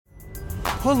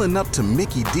Pulling up to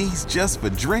Mickey D's just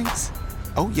for drinks?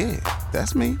 Oh yeah,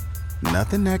 that's me.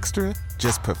 Nothing extra,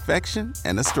 just perfection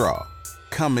and a straw.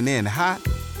 Coming in hot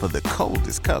for the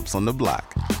coldest cups on the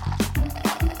block.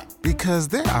 Because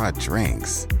there are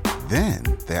drinks. Then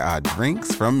there are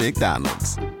drinks from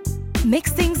McDonald's.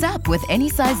 Mix things up with any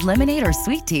size lemonade or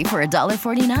sweet tea for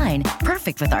 $1.49.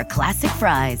 Perfect with our classic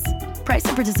fries. Price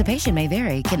and participation may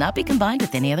vary. Cannot be combined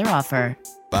with any other offer.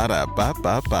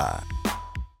 Ba-da-ba-ba-ba.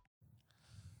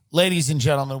 Ladies and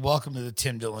gentlemen, welcome to the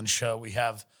Tim Dillon Show. We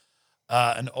have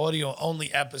an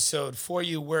audio-only episode for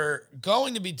you. We're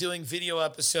going to be doing video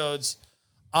episodes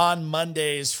on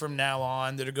Mondays from now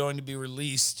on that are going to be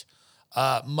released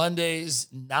Mondays,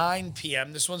 9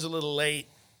 p.m. This one's a little late.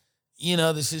 You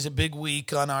know, this is a big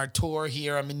week on our tour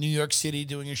here. I'm in New York City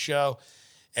doing a show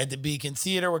at the Beacon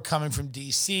Theater. We're coming from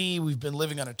D.C. We've been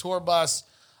living on a tour bus,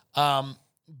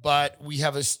 but we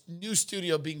have a new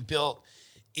studio being built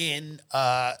in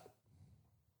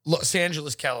Los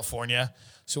Angeles, California.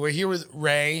 So we're here with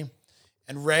Ray,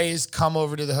 and Ray's come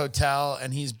over to the hotel,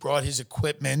 and he's brought his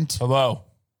equipment. Hello.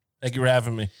 Thank you for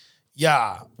having me.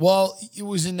 Yeah. Well, it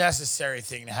was a necessary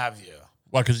thing to have you.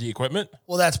 What, because of the equipment?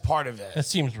 Well, that's part of it. That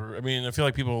seems, I mean, I feel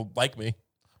like people like me.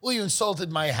 Well, you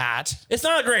insulted my hat. It's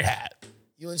not a great hat.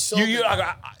 You insulted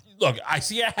Look, I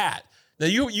see a hat. Now,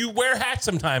 you wear hats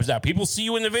sometimes now. People see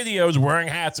you in the videos wearing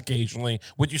hats occasionally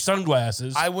with your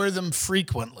sunglasses. I wear them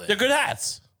frequently. They're good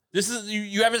hats. This is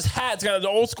you have his hat. It's got an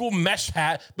old school mesh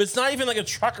hat, but it's not even like a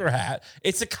trucker hat.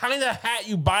 It's the kind of hat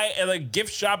you buy at a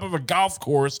gift shop of a golf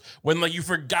course when like you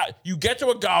get to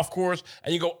a golf course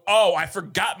and you go, oh, I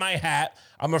forgot my hat.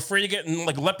 I'm afraid of getting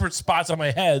like leopard spots on my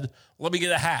head. Let me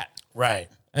get a hat. Right.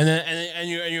 And then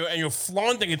you're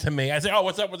flaunting it to me. I say, oh,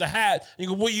 what's up with the hat? And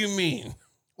you go, what do you mean?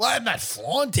 Well, I'm not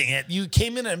flaunting it. You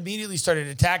came in and immediately started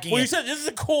attacking it. Well, you said, this is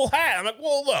a cool hat. I'm like,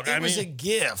 well, look. It was a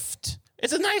gift.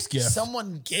 It's a nice gift.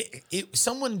 Someone gave it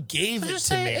to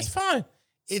me. It's fine.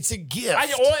 It's a gift.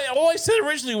 All I said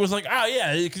originally was like, oh,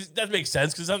 yeah, that makes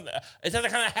sense because it's not the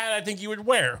kind of hat I think you would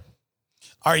wear.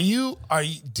 Are you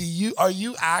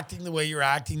acting the way you're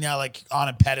acting now, like on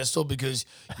a pedestal because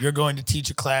you're going to teach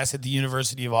a class at the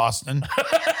University of Austin?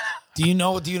 Do you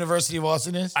know what the University of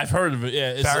Austin is? I've heard of it.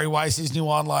 Yeah, Barry Weiss's new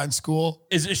online school.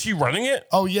 Is she running it?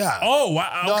 Oh yeah. Oh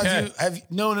wow. Okay.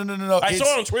 No. I saw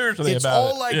it on Twitter today about it. It's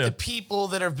all like the people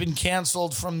that have been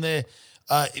canceled from the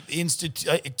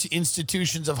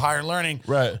institutions of higher learning.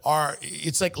 Right.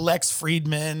 It's like Lex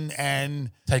Friedman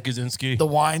and Ted Kaczynski, the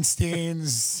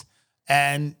Weinsteins.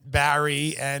 And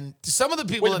Barry and some of the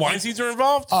people. Wait, Weinsteins are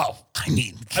involved? Oh,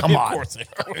 come on. Of course they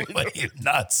are. What are you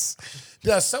nuts?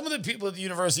 Yeah, some of the people at the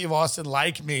University of Austin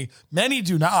like me. Many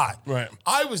do not. Right.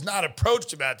 I was not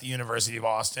approached about the University of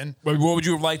Austin. But what would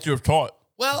you have liked to have taught?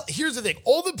 Well, here's the thing.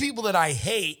 All the people that I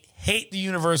hate the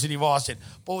University of Austin.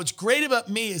 But what's great about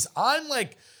me is I'm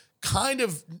like kind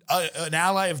of an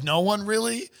ally of no one,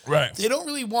 really. Right. They don't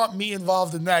really want me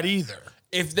involved in that either.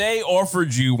 If they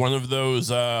offered you one of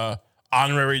those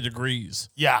honorary degrees,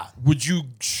 yeah, would you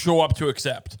show up to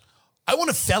accept? I want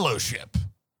a fellowship.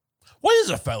 What is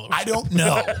a fellowship? I don't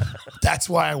know. That's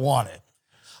why I want it.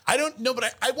 I don't know,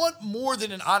 but I want more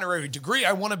than an honorary degree.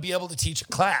 I want to be able to teach a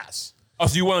class. Oh,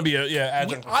 so you want to be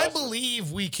adjunct I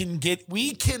believe we can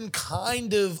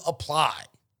kind of apply.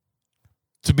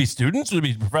 To be students or to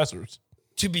be professors?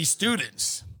 To be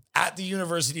students at the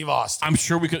University of Austin. I'm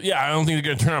sure we could. Yeah, I don't think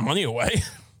they're going to turn our money away.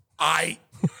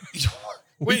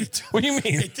 Wait, what do you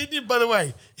mean? It didn't. By the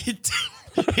way,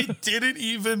 it didn't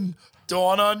even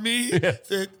dawn on me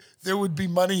that there would be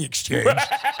money exchange.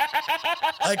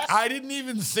 Like I didn't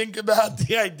even think about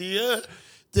the idea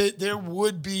that there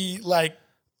would be like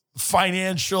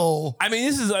financial. I mean,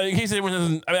 this is in case anyone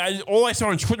doesn't. I mean, all I saw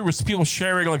on Twitter was people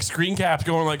sharing like screen caps,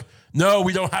 going like, "No,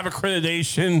 we don't have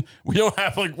accreditation. We don't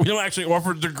actually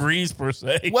offer degrees per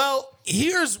se." Well,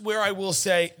 here's where I will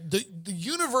say the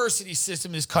university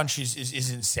system in this country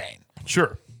is insane.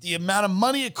 Sure. The amount of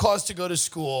money it costs to go to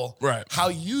school, right? How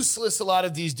useless a lot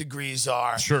of these degrees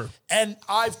are, sure. And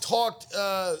I've talked,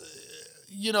 ad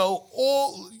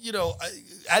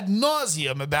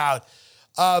nauseum about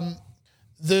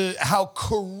how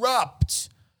corrupt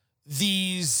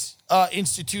these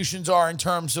institutions are in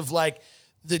terms of like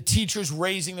the teachers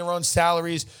raising their own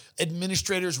salaries,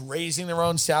 administrators raising their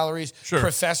own salaries, sure.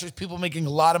 Professors, people making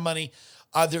a lot of money.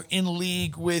 They're in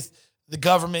league with the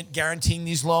government guaranteeing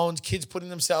these loans, kids putting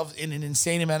themselves in an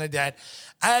insane amount of debt.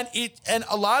 And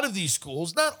a lot of these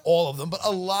schools, not all of them, but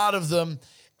a lot of them,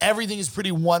 everything is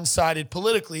pretty one-sided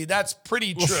politically. That's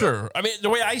pretty true. Well, sure. I mean, the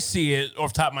way I see it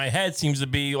off the top of my head seems to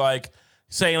be like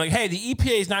saying like, hey, the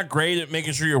EPA is not great at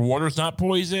making sure your water's not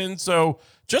poisoned, so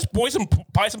Just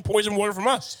buy some poison water from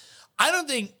us. I don't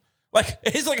think. Like,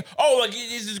 it's like, oh, like,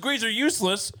 these degrees are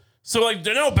useless. So, like,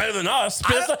 they're no better than us.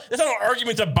 But that's not an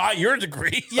argument to buy your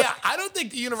degree. Yeah, I don't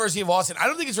think the University of Austin, I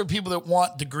don't think it's for people that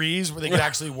want degrees where they can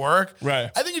actually work. Right.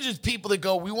 I think it's just people that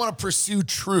go, we want to pursue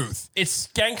truth. It's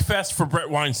Skankfest for Brett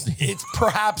Weinstein. It's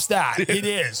perhaps that. It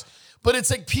is. But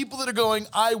it's like people that are going,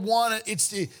 I want to, it's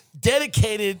the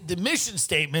mission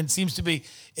statement seems to be,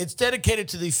 it's dedicated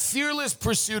to the fearless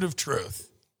pursuit of truth.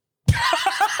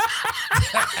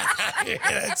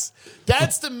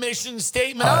 That's the mission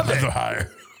statement of it.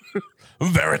 Higher.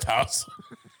 Veritas.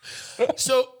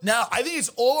 So now I think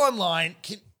it's all online.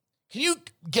 Can you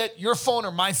get your phone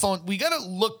or my phone? We got to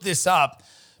look this up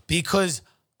because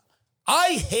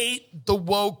I hate the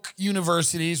woke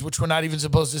universities, which we're not even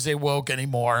supposed to say woke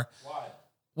anymore. Why?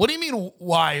 What do you mean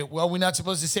why? Well, we're not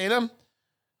supposed to say them?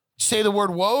 Say the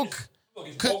word woke?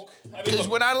 Because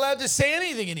we're not allowed to say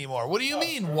anything anymore. What do you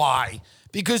mean, why?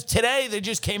 Because today they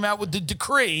just came out with the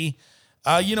decree.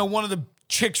 One of the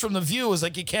chicks from The View was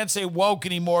like, you can't say woke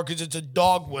anymore because it's a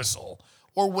dog whistle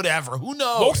or whatever. Who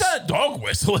knows? Woke's not a dog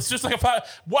whistle. It's just like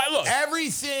why? Look,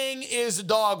 everything is a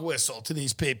dog whistle to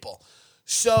these people.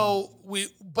 So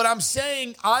but I'm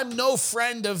saying I'm no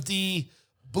friend of the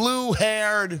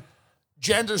blue-haired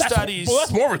gender studies. Well,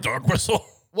 that's more of a dog whistle.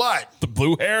 What? The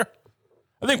blue hair?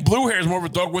 I think blue hair is more of a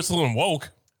dog whistle than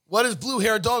woke. What is blue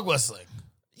hair dog whistling?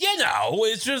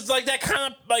 It's just like that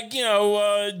kind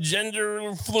of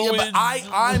gender fluid. Yeah,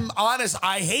 but I'm honest.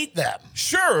 I hate them.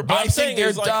 Sure, but I think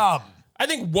they're dumb. I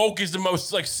think woke is the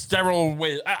most sterile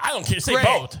way. I don't care. Say Great.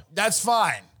 both. That's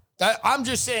fine. I'm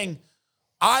just saying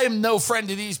I am no friend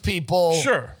to these people.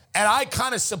 Sure. And I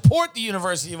kind of support the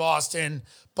University of Austin,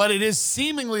 but it is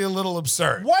seemingly a little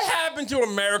absurd. What happened to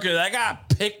America that I got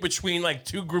picked between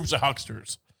two groups of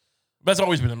hucksters? That's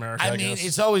always been America. I mean, guess.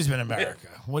 it's always been America.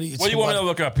 What do you want me to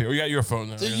look up here? We got your phone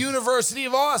there. The University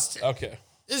of Austin. Okay.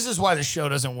 This is why the show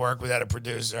doesn't work without a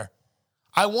producer.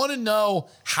 I want to know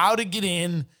how to get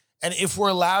in and if we're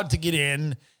allowed to get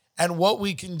in and what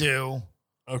we can do.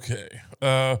 Okay.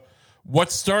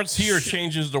 What starts here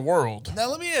changes the world. Now,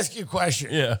 let me ask you a question.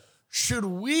 Yeah. Should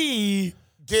we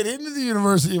get into the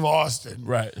University of Austin,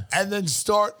 right, and then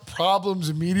start problems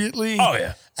immediately? Oh,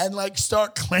 yeah. And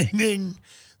start claiming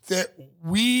that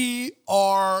we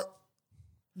are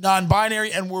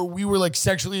non-binary and we were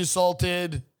sexually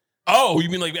assaulted? Oh, you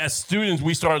mean as students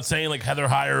we started saying Heather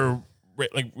Heyer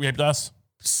raped us?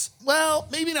 Well,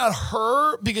 maybe not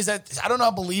her because I don't know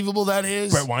how believable that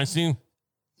is. Brett Weinstein?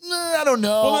 I don't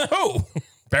know. Well, then who?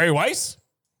 Barry Weiss?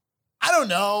 I don't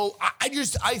know. I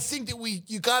think that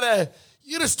you gotta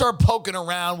start poking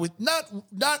around with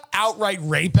not outright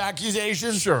rape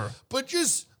accusations. Sure. But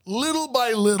just little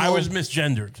by little. I was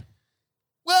misgendered.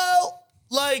 Well,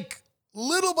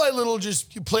 little by little,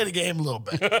 just you play the game a little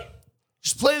bit.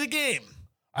 Just play the game.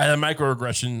 I had a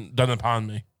microaggression done upon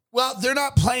me. Well, they're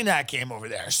not playing that game over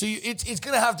there. So it's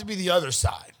going to have to be the other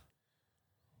side.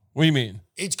 What do you mean?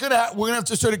 We're going to have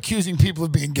to start accusing people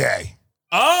of being gay.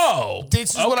 Oh.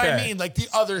 This is what I mean, the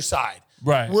other side.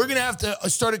 Right. We're going to have to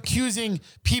start accusing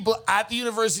people at the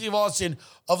University of Austin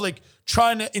of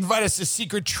trying to invite us to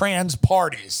secret trans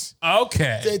parties.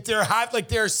 Okay. That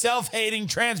they're self-hating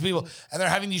trans people and they're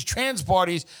having these trans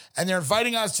parties and they're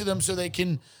inviting us to them so they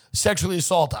can sexually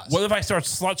assault us. What if I start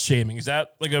slut shaming? Is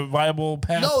that a viable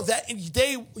path? No,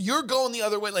 you're going the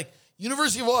other way.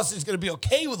 University of Austin is going to be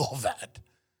okay with all that.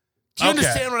 Do you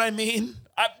understand what I mean?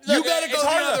 You got to go the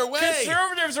other way.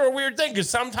 Conservatives are a weird thing because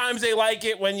sometimes they like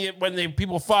it when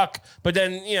people fuck, but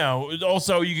then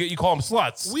also you call them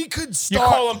sluts. We could start.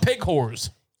 You call them pig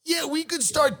whores. Yeah, we could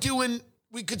start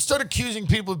accusing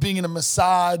people of being in a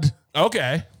Mossad.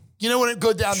 Okay.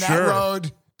 Go down that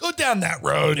road. Go down that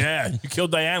road. Yeah, you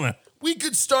killed Diana. We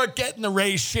could start getting the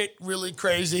race shit really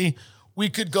crazy. We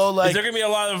could go Is there going to be a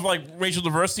lot of racial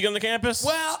diversity on the campus?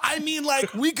 Well, I mean,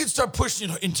 we could start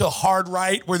pushing into hard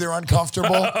right where they're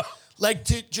uncomfortable.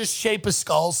 To just shape a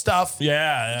skull stuff.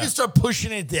 Yeah. You can start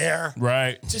pushing it there.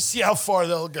 Right. To see how far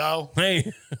they'll go.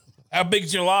 Hey, how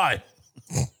big's your lie?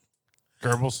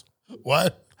 Goebbels.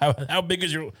 What? How big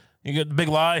is you got the big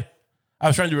lie? I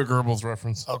was trying to do a Goebbels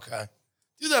reference. Okay.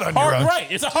 Do that on hard your own. Right.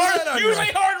 It's a hard,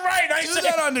 usually hard right. Do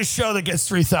that on the show that gets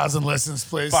 3,000 listens,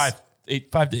 please. 5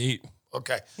 to 8.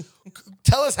 Okay.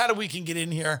 Tell us how we can get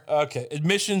in here. Okay.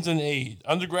 Admissions and aid.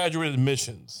 Undergraduate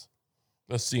admissions.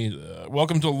 Let's see.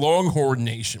 Welcome to Longhorn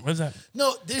Nation. What is that?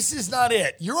 No, this is not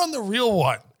it. You're on the real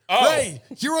one. Oh. Ray,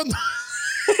 you're on the...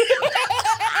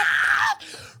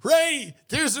 Ray,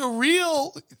 there's a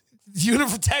real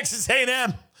Texas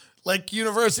A&M,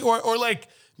 university, or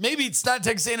maybe it's not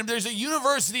Texas A&M. There's a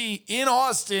university in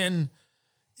Austin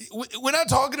We're not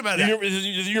talking about that. The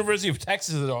University of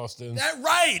Texas at Austin. That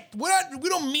right. We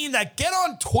don't mean that. Get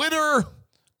on Twitter.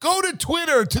 Go to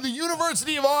Twitter to the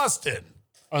University of Austin.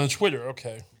 On Twitter,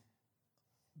 okay.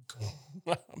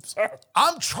 I'm sorry.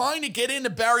 I'm trying to get into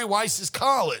Barry Weiss's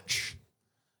college.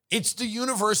 It's the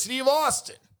University of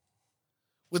Austin.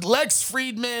 With Lex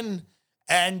Friedman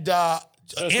and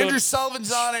Andrew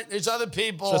Sullivan's on it. There's other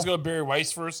people. So let's go to Barry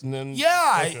Weiss first and then...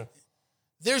 Yeah. Okay.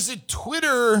 There's a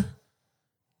Twitter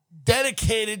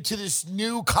dedicated to this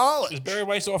new college. Is Barry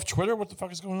Weiss off Twitter? What the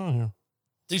fuck is going on here?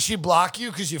 Did she block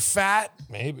you because you're fat?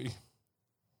 Maybe.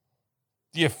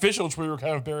 The official Twitter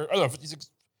account of Barry... Oh, no,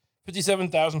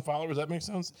 57,000 followers. That makes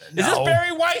sense? No. Is this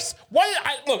Barry Weiss? Look,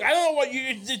 I don't know what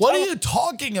you... What are you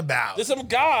talking about? There's some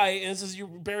guy, and this is you,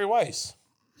 Barry Weiss.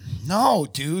 No,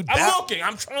 dude. I'm looking.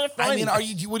 I'm trying to find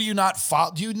what do you not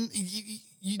follow? Do No,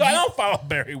 I don't follow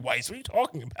Barry Weiss. What are you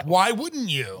talking about? Why wouldn't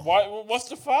you? What's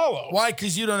to follow? Why?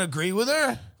 Because you don't agree with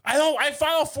her? I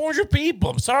follow 400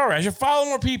 people. I'm sorry. I should follow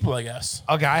more people, I guess.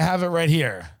 Okay, I have it right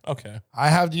here. Okay. I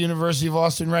have the University of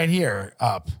Austin right here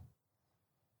up.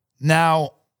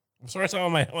 Now. I'm sorry it's not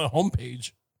on my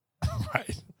homepage.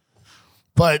 Right.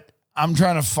 But I'm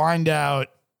trying to find out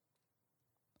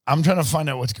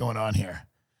what's going on here.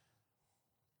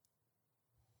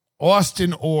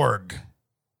 Austin.org.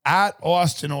 At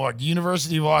Austin.org.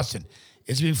 University of Austin.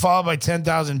 It's being followed by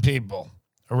 10,000 people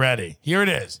already. Here it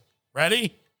is.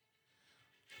 Ready?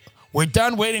 We're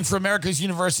done waiting for America's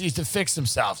universities to fix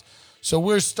themselves. So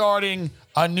we're starting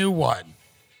a new one.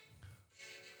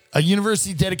 A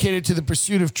university dedicated to the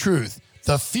pursuit of truth.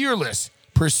 The fearless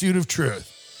pursuit of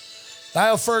truth.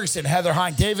 Niall Ferguson, Heather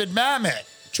Hine, David Mamet,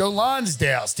 Joe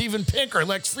Lonsdale, Steven Pinker,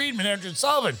 Lex Friedman, Andrew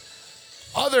Sullivan.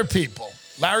 Other people.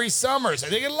 Larry Summers. I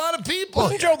think a lot of people.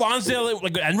 Wasn't Joe Lonsdale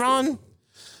like Enron?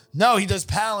 No, he does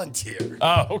Palantir.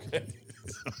 Oh, okay.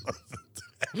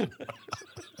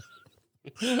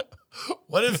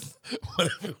 What if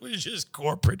it was just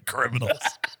corporate criminals?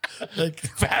 Like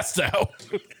Fast out.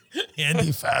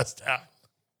 Andy Fastow.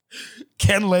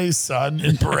 Ken Lay's son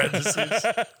in parentheses.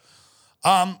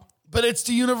 But it's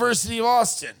the University of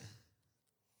Austin.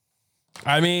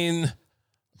 I mean,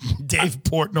 Dave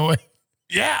Portnoy.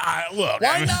 Yeah, look.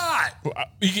 Why not?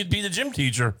 You could be the gym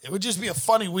teacher. It would just be a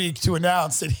funny week to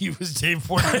announce that he was Dave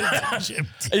Portnoy's gym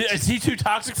teacher. Is he too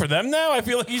toxic for them now? I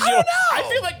feel like he's. I don't know. I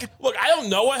feel like. Look, I don't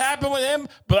know what happened with him,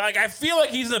 but like I feel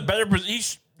like he's in a better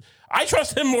position. I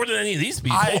trust him more than any of these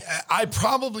people. I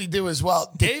probably do as well.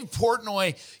 Dave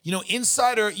Portnoy,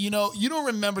 insider, you don't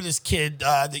remember this kid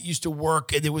that used to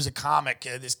work, there was a comic,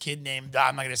 this kid named,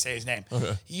 I'm not going to say his name.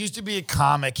 Okay. He used to be a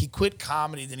comic. He quit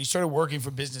comedy. Then he started working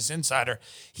for Business Insider.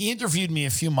 He interviewed me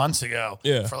a few months ago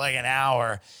for like an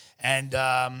hour. And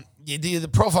the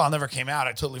profile never came out.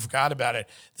 I totally forgot about it.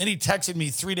 Then he texted me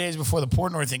 3 days before the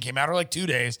Portnoy thing came out, or like 2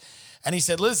 days. And he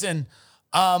said, listen,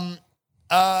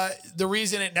 the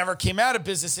reason it never came out at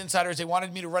Business Insider is they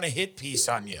wanted me to run a hit piece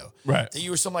on you. Right. That you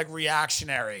were some like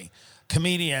reactionary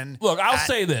comedian. Look, I'll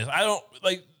say this. I don't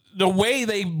like the way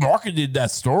they marketed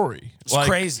that story. It's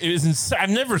crazy. It was insane. I've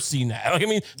never seen that. Like, I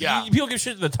mean, people give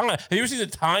shit to the Times. Have you ever seen the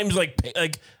Times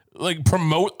like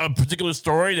promote a particular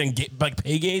story and get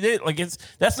pay gate it? Like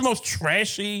that's the most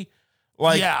trashy,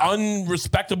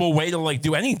 unrespectable way to like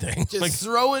do anything. Just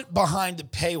throw it behind a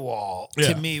paywall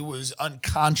to me was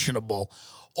unconscionable.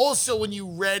 Also, when you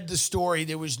read the story,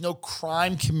 there was no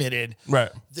crime committed. Right.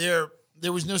 There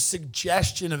was no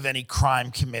suggestion of any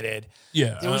crime committed.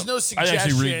 Yeah. There was no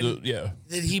suggestion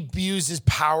that he abused his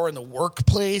power in the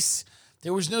workplace.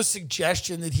 There was no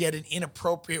suggestion that he had an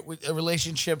inappropriate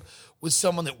relationship with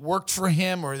someone that worked for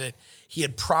him or that he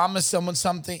had promised someone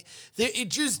something. It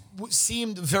just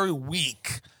seemed very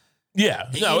weak. Yeah.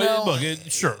 No,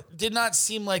 sure. Did not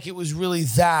seem like it was really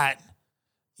that,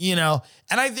 And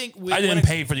I think... I didn't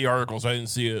pay for the articles. I didn't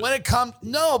see it. When it comes...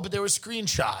 No, but there were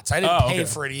screenshots. I didn't pay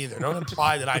for it either. Don't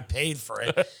imply that I paid for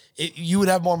it. You would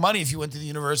have more money if you went to the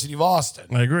University of Austin.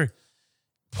 I agree.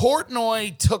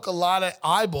 Portnoy took a lot of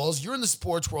eyeballs. You're in the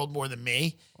sports world more than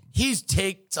me. He's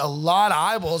takes a lot of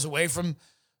eyeballs away from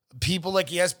people like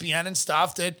ESPN and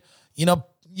stuff that,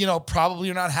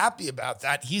 probably are not happy about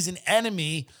that. He's an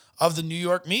enemy of the New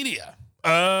York media.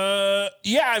 Yeah,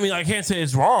 I mean, I can't say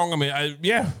it's wrong. I mean,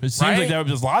 it seems like that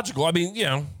was just logical. I mean,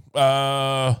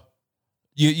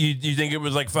 you think it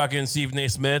was like fucking Stephen A.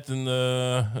 Smith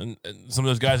and some of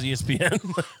those guys at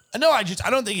ESPN? No, I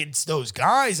don't think it's those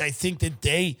guys. I think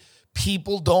that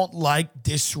people don't like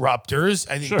disruptors.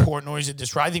 I think Portnoy's a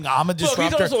disruptor. I think I'm a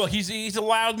disruptor. He's a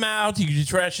loudmouth. He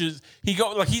trashes.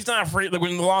 He's not afraid. Like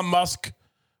when Elon Musk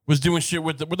was doing shit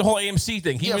with the whole AMC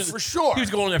thing. He was, for sure. He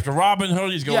was going after Robin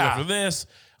Hood. He's going after this.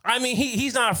 I mean,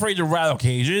 he's not afraid to rattle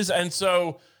cages, and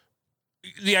so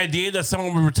the idea that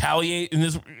someone would retaliate in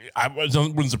this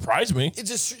wouldn't surprise me. It's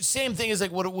just the same thing as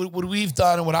like what we've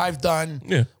done and what I've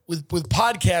done with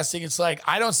podcasting. It's like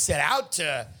I don't set out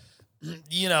to,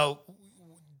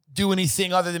 do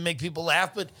anything other than make people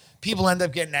laugh, but people end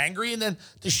up getting angry, and then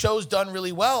the show's done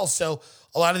really well. So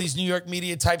a lot of these New York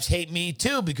media types hate me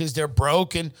too because they're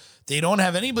broke and they don't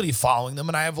have anybody following them,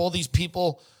 and I have all these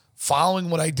people following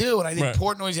what I do, and I think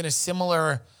Portnoy's in a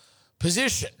similar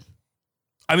position.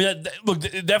 I mean, look,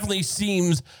 it definitely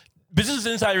seems Business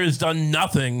Insider has done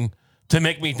nothing to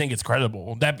make me think it's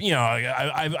credible. That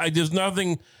there's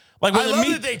nothing like. I love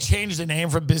that they changed the name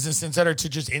from Business Insider to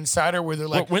just Insider, where they're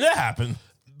like, when that happened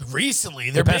recently,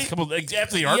 the past couple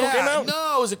after the article came out.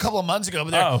 No, it was a couple of months ago.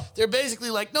 But they're basically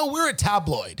like, no, we're a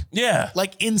tabloid. Yeah,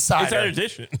 like Insider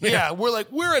Edition. Yeah,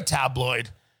 we're a tabloid.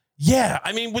 Yeah,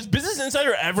 I mean, was Business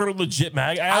Insider ever a legit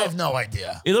mag? I have no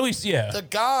idea. It always, The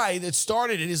guy that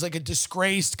started it is like a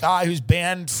disgraced guy who's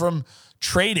banned from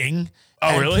trading.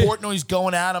 Oh, really? Portnoy's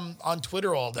going at him on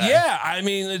Twitter all day. Yeah, I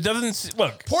mean, it doesn't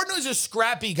look. Portnoy's a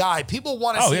scrappy guy. People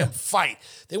want to see him fight.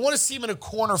 They want to see him in a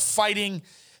corner fighting.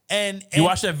 And you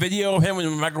watched that video of him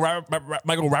when Michael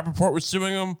Rappaport was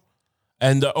suing him,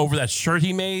 and over that shirt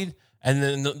he made, and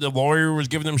then the lawyer was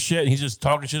giving him shit, and he's just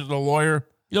talking shit to the lawyer.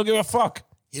 You don't give a fuck.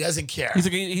 He doesn't care.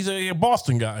 He's a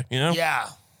Boston guy, Yeah,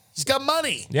 he's got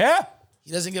money. Yeah,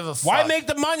 he doesn't give a fuck. Why make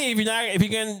the money if you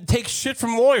can take shit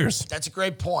from lawyers? That's a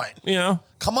great point.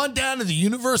 Come on down to the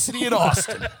University at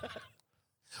Austin.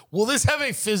 Will this have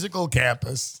a physical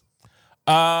campus?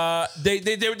 There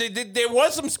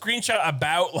was some screenshot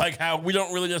about like how we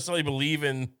don't really necessarily believe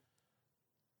in.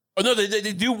 Oh no,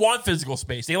 they do want physical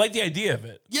space. They like the idea of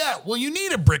it. Yeah, well, you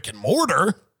need a brick and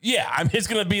mortar. Yeah, I mean, it's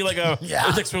going to be like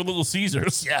it's like for Little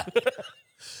Caesars. Yeah.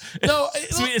 No,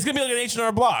 it's going to be like an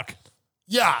H&R Block.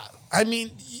 Yeah. I mean,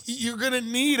 you're going to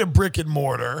need a brick and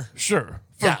mortar. Sure.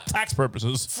 For tax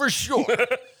purposes. For sure.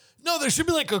 No, there should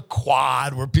be like a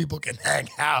quad where people can hang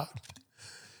out.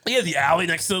 Yeah, the alley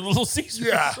next to the Little Caesars.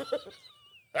 Yeah.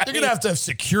 They're going to have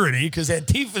security because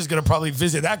Antifa's going to probably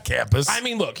visit that campus. I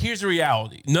mean, look, here's the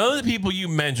reality. None of the people you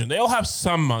mentioned, they all have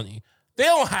some money. They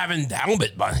don't have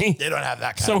endowment money. They don't have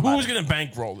that kind of money. So who's going to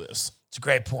bankroll this? It's a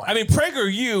great point. I mean,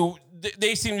 PragerU,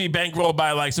 they seem to be bankrolled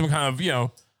by like some kind of, the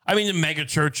mega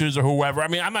churches or whoever. I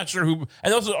mean, I'm not sure who.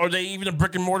 And also, are they even a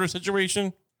brick and mortar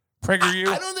situation? PragerU?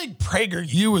 I don't think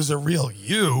PragerU is a real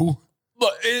U.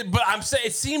 But I'm saying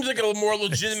it seems like a more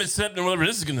legitimate setup than whatever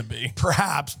this is going to be.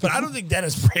 Perhaps, but I don't think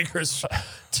Dennis Prager's.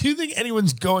 Do you think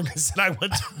anyone's going and said, I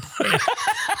went to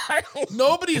Prager?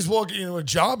 Nobody's walking into a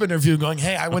job interview going,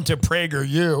 hey, I went to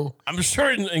PragerU. I'm sure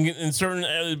in certain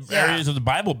areas of the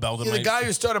Bible Belt. The guy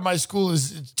who started my school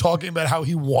is talking about how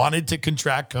he wanted to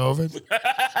contract COVID.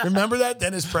 Remember that?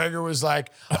 Dennis Prager was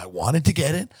like, I wanted to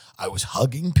get it. I was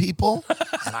hugging people,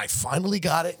 and I finally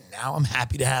got it. Now I'm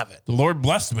happy to have it. The Lord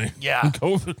blessed me. Yeah.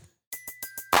 COVID.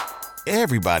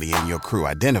 Everybody in your crew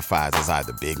identifies as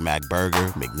either Big Mac Burger,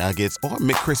 McNuggets, or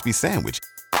McCrispy Sandwich.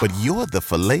 But you're the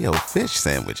Filet-O-Fish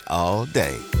Sandwich all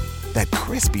day. That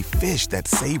crispy fish, that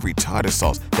savory tartar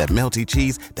sauce, that melty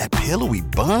cheese, that pillowy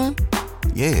bun.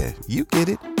 Yeah, you get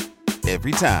it.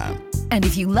 Every time. And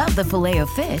if you love the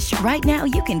Filet-O-Fish, right now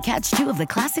you can catch two of the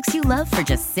classics you love for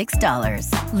just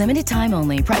 $6. Limited time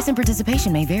only. Price and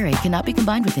participation may vary. Cannot be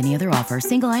combined with any other offer.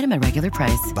 Single item at regular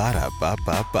price.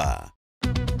 Ba-da-ba-ba-ba.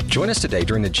 Join us today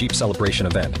during the Jeep Celebration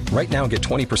event. Right now, get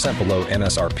 20% below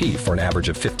MSRP for an average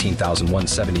of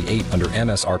 $15,178 under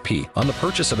MSRP on the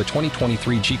purchase of a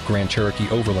 2023 Jeep Grand Cherokee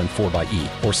Overland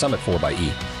 4xE or Summit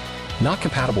 4xE. Not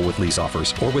compatible with lease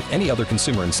offers or with any other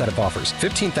consumer incentive offers.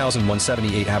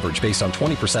 $15,178 average based on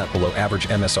 20% below average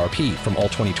MSRP from all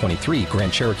 2023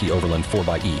 Grand Cherokee Overland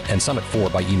 4xE and Summit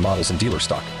 4xE models in dealer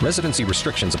stock. Residency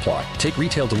restrictions apply. Take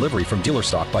retail delivery from dealer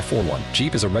stock by 4/1.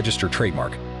 Jeep is a registered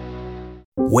trademark.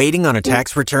 Waiting on a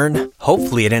tax return?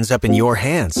 Hopefully it ends up in your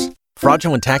hands.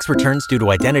 Fraudulent tax returns due to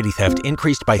identity theft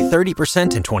increased by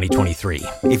 30% in 2023.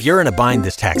 If you're in a bind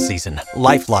this tax season,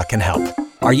 LifeLock can help.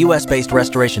 Our U.S.-based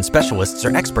restoration specialists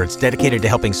are experts dedicated to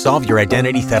helping solve your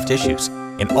identity theft issues.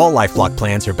 And all LifeLock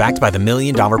plans are backed by the $1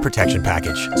 Million Protection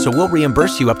Package. So we'll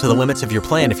reimburse you up to the limits of your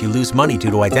plan if you lose money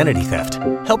due to identity theft.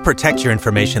 Help protect your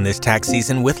information this tax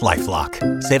season with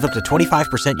LifeLock. Save up to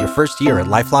 25% your first year at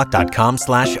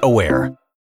LifeLock.com/aware.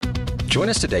 Join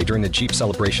us today during the Jeep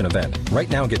Celebration event. Right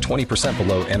now, get 20%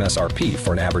 below MSRP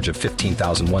for an average of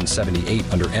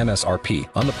 $15,178 under MSRP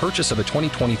on the purchase of a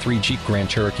 2023 Jeep Grand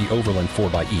Cherokee Overland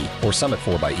 4xE or Summit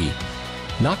 4xE.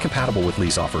 Not compatible with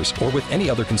lease offers or with any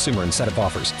other consumer incentive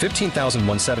offers.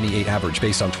 15,178 average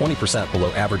based on 20%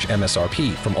 below average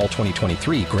MSRP from all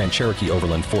 2023 Grand Cherokee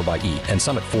Overland 4xE and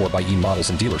Summit 4xE models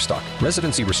in dealer stock.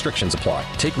 Residency restrictions apply.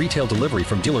 Take retail delivery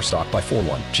from dealer stock by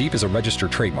 4/1. Jeep is a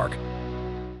registered trademark.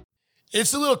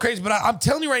 It's a little crazy, but I'm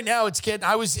telling you right now, it's getting.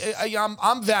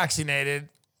 I'm vaccinated.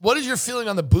 What is your feeling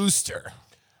on the booster?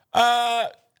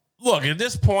 Look, at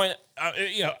this point,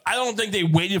 I don't think they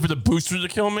waited for the booster to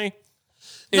kill me.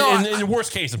 In the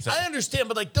worst case, I'm saying. I understand,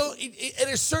 but like, at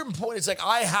a certain point, it's like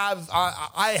I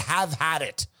have had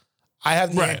it. I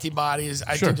have the antibodies.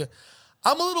 Sure.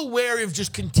 I'm a little wary of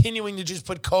just continuing to just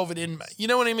put COVID in. You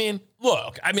know what I mean?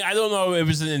 Look, I don't know if it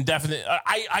was an indefinite.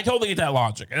 I totally get that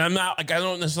logic, and I'm not like I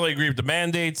don't necessarily agree with the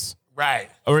mandates, right,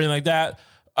 or anything like that.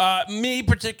 Me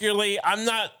particularly, I'm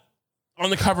not on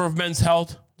the cover of Men's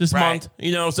Health this month,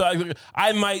 so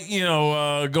I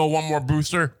might, go one more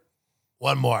booster.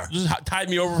 One more. Just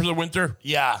tide me over for the winter.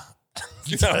 Yeah.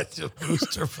 A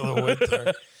booster for the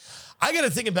winter. I got to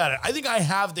think about it. I think I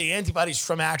have the antibodies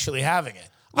from actually having it.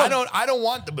 Look, I don't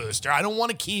want the booster. I don't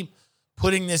want to keep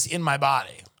putting this in my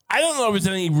body. I don't know if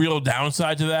there's any real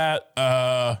downside to that.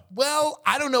 Well,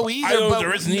 I don't know either. I don't know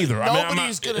there isn't either.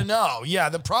 Nobody's going to know. Yeah,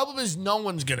 the problem is no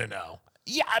one's going to know.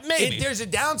 Yeah, maybe. There's a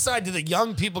downside to the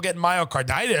young people getting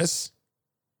myocarditis,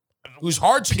 whose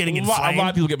hearts are getting inflamed. A lot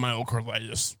of people get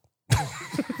myocarditis.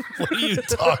 What are you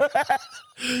talking?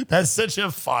 That's such a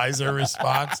Pfizer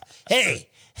response. Hey,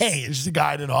 it's just a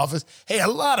guy in an office. Hey, a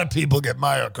lot of people get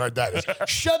myocarditis.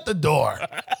 Shut the door.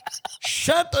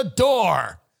 Shut the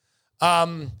door.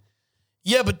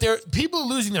 Yeah, but people are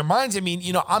losing their minds. I mean,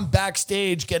 I'm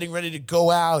backstage getting ready to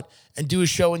go out and do a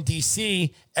show in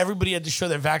D.C. Everybody had to show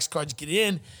their vax cards to get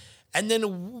in. And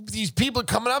then these people are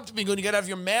coming up to me going, you got to have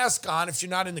your mask on if you're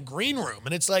not in the green room.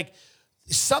 And it's like,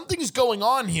 something's going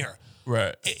on here.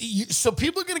 Right. So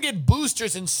people are going to get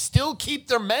boosters and still keep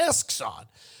their masks on.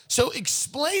 So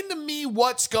explain to me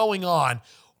what's going on.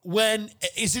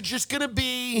 Is it just going to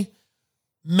be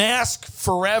mask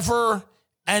forever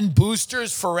and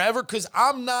boosters forever? Because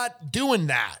I'm not doing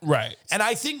that. Right. And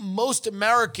I think most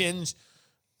Americans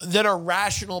that are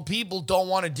rational people don't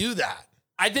want to do that.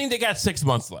 I think they got 6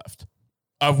 months left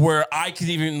of where I could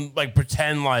even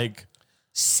pretend like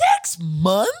 6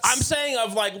 months? I'm saying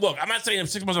look, I'm not saying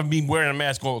 6 months of me wearing a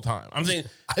mask all the time. I'm saying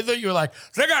I thought you were like,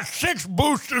 they got 6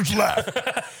 boosters left.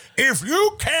 If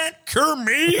you can't cure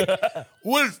me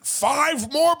with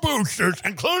 5 more boosters,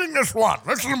 including this one,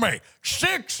 listen to me,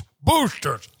 6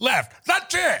 boosters left.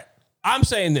 That's it. I'm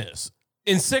saying this.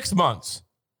 In 6 months,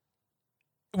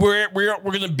 we're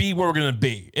going to be where we're going to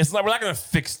be. It's like we're not going to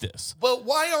fix this. But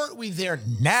why aren't we there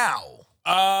now?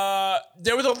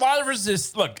 There was a lot of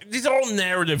resistance. Look, these are all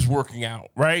narratives working out,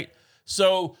 right?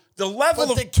 So the level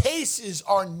but the cases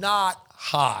are not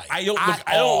high. I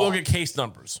don't look at case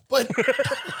numbers. But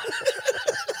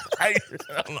I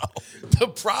don't know. The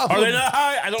problem are they not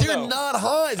high? I don't know. They're not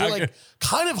high. They're like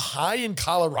kind of high in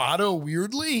Colorado,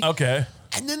 weirdly. Okay.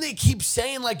 And then they keep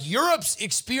saying like Europe's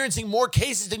experiencing more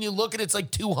cases than you look at. It's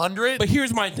like 200. But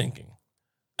here's my thinking.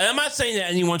 And I'm not saying that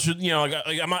anyone should,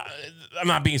 I'm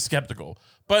not being skeptical,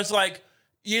 but it's like,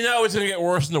 it's going to get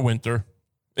worse in the winter.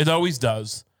 It always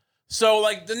does. So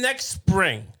the next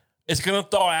spring, it's going to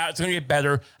thaw out. It's going to get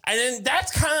better. And then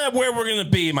that's kind of where we're going to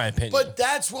be, in my opinion. But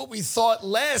that's what we thought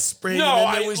last spring. No,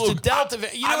 and then there was the Delta.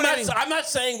 I'm not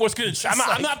saying what's going to,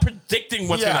 I'm not predicting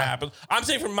what's going to happen. I'm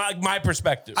saying from my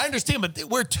perspective. I understand, but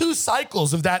we're 2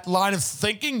 cycles of that line of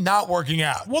thinking not working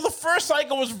out. Well, the first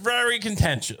cycle was very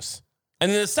contentious. And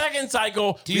then the second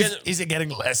cycle... Is it getting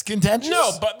less contentious?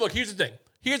 No, but look, here's the thing.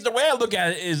 Here's the way I look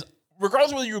at it is,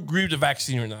 regardless of whether you agree with the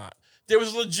vaccine or not, there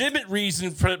was a legitimate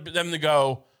reason for them to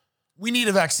go, we need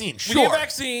a vaccine. Sure. We need a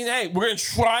vaccine. Hey, we're going to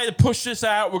try to push this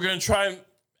out. We're going to try,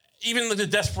 even the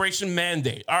desperation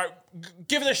mandate. All right,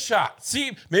 give it a shot.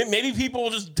 See, maybe people will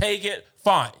just take it.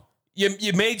 Fine.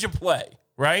 You made your play,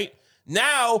 right?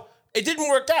 Now... it didn't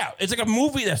work out. It's like a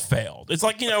movie that failed. It's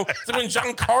like, it's like when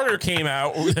John Carter came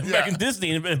out back in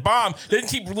Disney and it bombed. They didn't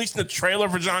keep releasing the trailer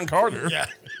for John Carter. Yeah.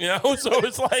 So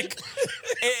it's like,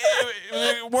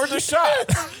 worth a shot.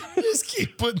 Just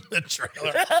keep putting the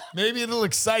trailer. Maybe it'll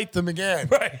excite them again.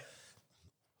 Right.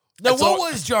 Now, what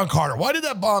was John Carter? Why did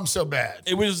that bomb so bad?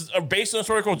 It was based on a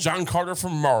story called John Carter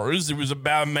from Mars. It was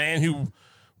about a man who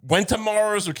went to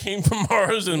Mars or came from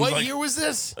Mars. And what year was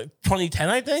this? 2010,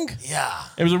 I think. Yeah.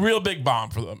 It was a real big bomb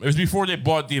for them. It was before they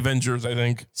bought the Avengers, I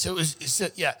think. So it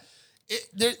was, yeah.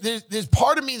 There's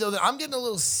part of me, though, that I'm getting a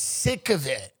little sick of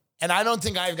it. And I don't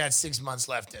think I've got 6 months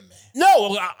left in me.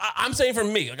 No, I'm saying for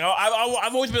me.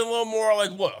 I've always been a little more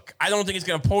like, look, I don't think it's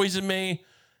going to poison me.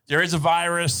 there is a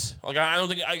virus. Like, I don't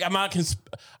think I'm not.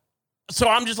 So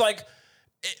I'm just like,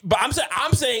 but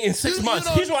I'm saying in 6 months.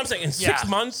 Here's what I'm saying: in 6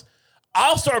 months,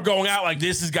 I'll start going out like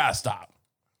this has got to stop.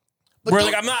 But where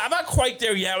like I'm not quite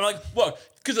there yet. I'm like, look,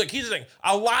 because like here's the thing: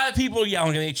 a lot of people are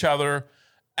yelling at each other,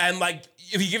 and like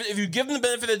if you give them the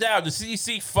benefit of the doubt, the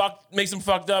CDC makes them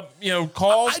fucked up,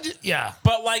 calls.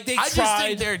 But like they tried. I just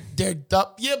think they're dumb.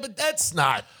 Yeah, but that's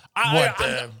not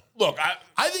Look,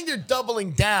 I think they're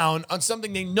doubling down on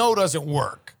something they know doesn't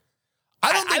work.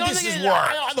 I don't think this is work.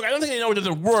 I don't think they know it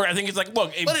doesn't work. I think it's like,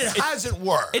 look. But it hasn't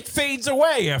worked. It fades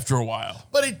away after a while.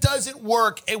 But it doesn't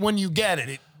work when you get it.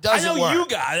 It doesn't work. I know you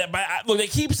got it, but look, they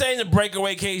keep saying the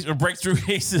breakaway case or breakthrough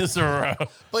cases or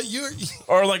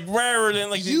or like rarer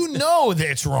than like that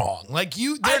it's wrong. Like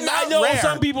I know rare.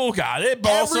 Some people got it,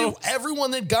 but also everyone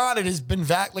that got it has been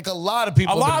like a lot of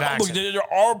people.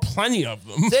 There are plenty of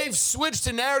them. They've switched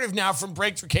the narrative now from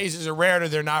breakthrough cases are rare to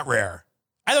they're not rare.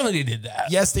 I don't think they did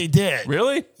that. Yes, they did.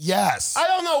 Really? Yes. I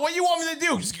don't know. What do you want me to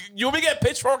do? You want me to get a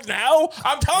pitchfork now?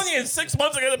 I'm telling you, in 6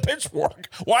 months I get a pitchfork.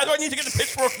 Why do I need to get a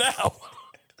pitchfork now?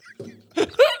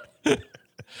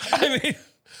 I mean,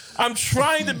 I'm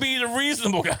trying to be the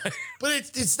reasonable guy.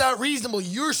 But it's not reasonable.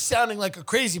 You're sounding like a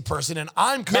crazy person, and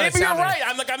I'm kind of maybe you're right.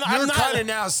 I'm kind of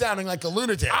now sounding like a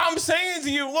lunatic. I'm saying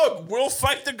to you, look, we'll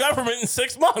fight the government in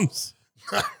 6 months.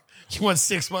 You want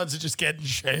 6 months to just get in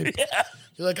shape? Yeah.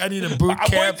 You're like, I need a boot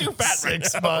camp in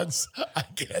 6 months. I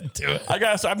can't do it.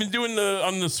 I've been doing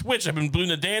on the Switch. I've been doing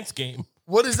the dance game.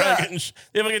 What is that?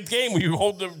 They have like a game where you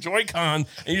hold the Joy-Con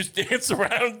and you just dance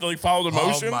around to like follow the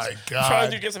motions. Oh my God.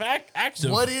 Trying to get some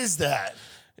action. What is that?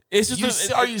 It's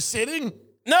just are you sitting?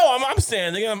 No, I'm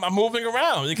standing. I'm moving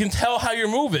around. You can tell how you're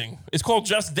moving. It's called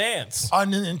Just Dance on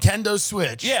the Nintendo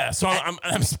Switch. Yeah, so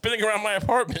I'm spinning around my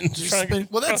apartment.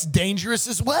 Well, that's dangerous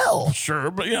as well. Sure,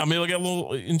 but yeah, maybe I'll get a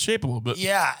little in shape a little bit.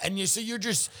 Yeah, and you're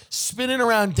just spinning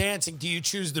around dancing. Do you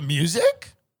choose the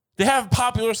music? They have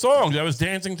popular songs. I was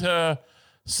dancing to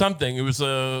something. It was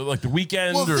like The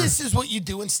Weeknd. Well, this is what you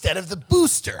do instead of the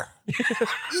booster.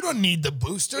 You don't need the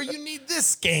booster. You need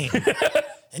this game.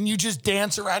 And you just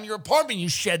dance around your apartment. You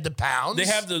shed the pounds. They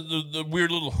have the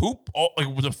weird little hoop,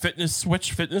 like with a fitness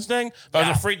thing. But I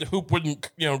was afraid the hoop wouldn't,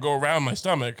 go around my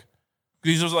stomach.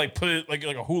 Because just like put it like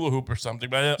a hula hoop or something.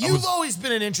 But you've always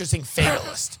been an interesting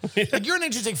fatalist. Like you're an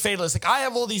interesting fatalist. Like I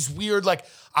have all these weird, like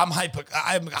I'm a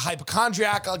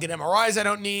hypochondriac. I'll get MRIs I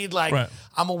don't need. Like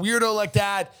I'm a weirdo like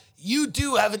that. You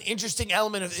do have an interesting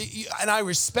element of, and I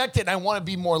respect it. And I want to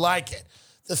be more like it.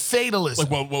 The fatalism.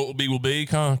 Like what will be,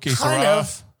 kind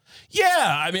of.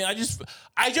 Yeah, I mean,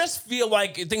 I just feel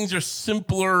like things are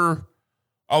simpler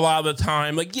a lot of the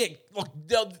time. Like, yeah, look,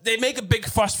 they make a big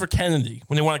fuss for Kennedy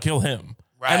when they want to kill him.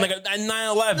 Right. And like at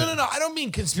 9/11. No. I don't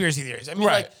mean conspiracy theories. I mean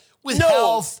like with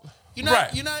health. You're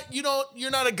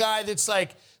not a guy that's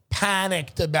like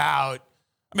panicked about.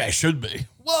 I mean, I should be.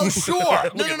 Well, sure.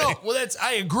 No. Well,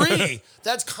 I agree.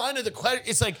 That's kind of the question.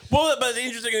 It's like, well, but the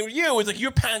interesting thing with you is like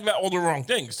you're panicked about all the wrong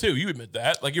things too. You admit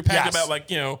that. Like you're panicked about like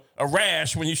a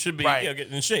rash when you should be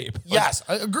getting in shape. Like, yes,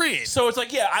 I agree. So it's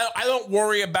like I don't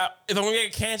worry about if I'm gonna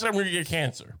get cancer. I'm gonna get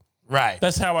cancer. Right.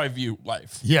 That's how I view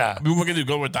life. Yeah. I mean, we're gonna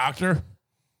go to a doctor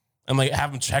and like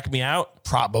have them check me out.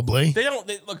 Probably. They don't.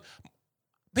 Look,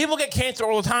 people get cancer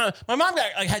all the time. My mom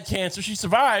had cancer. She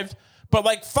survived. But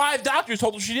like 5 doctors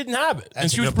told her she didn't have it, and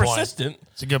she was persistent.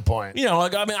 It's a good point.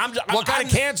 Like I mean, what kind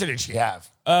of cancer did she have?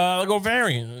 Like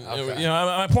ovarian. Okay.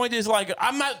 My point is like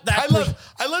I'm not that.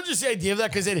 I love just the idea of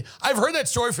that because I've heard that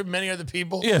story from many other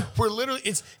people. Yeah, where literally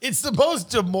it's the most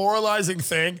demoralizing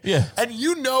thing. Yeah, and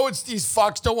it's these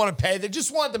fucks don't want to pay. They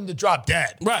just want them to drop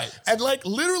dead. Right. And like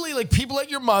literally like people like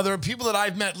your mother, people that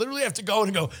I've met, literally have to go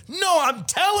and go. No, I'm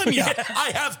telling you,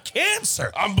 I have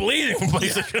cancer. I'm bleeding from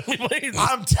places I shouldn't be bleeding.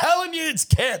 I'm telling you, it's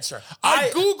cancer. I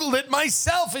googled it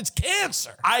myself. It's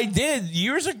cancer. I did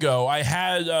years ago. I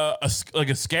had a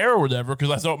scare or whatever because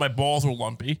I thought my balls were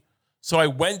lumpy. So I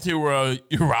went to a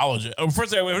urologist.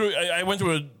 First, I went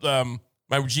to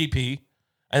my GP,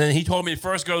 and then he told me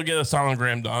first go get a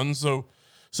sonogram done. So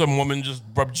some woman just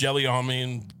rubbed jelly on me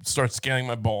and starts scanning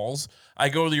my balls. I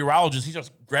go to the urologist. He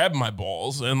starts grabbing my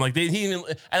balls, and like and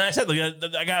I said, like,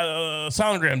 I got a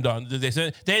sonogram done. They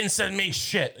said they didn't send me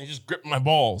shit. They just gripped my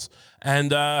balls,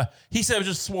 and he said it was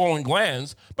just swollen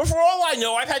glands. But for all I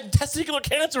know, I've had testicular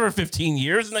cancer for 15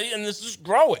 years, and it's just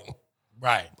growing.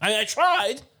 Right. I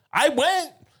tried. I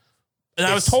went, and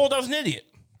I was told I was an idiot.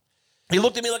 He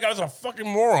looked at me like I was a fucking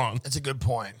moron. That's a good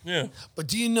point. Yeah. But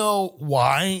do you know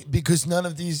why? Because none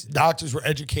of these doctors were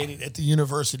educated at the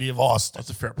University of Austin. That's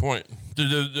a fair point.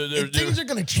 Things are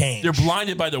going to change. They're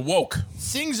blinded by the woke.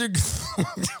 Things are...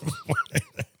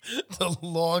 the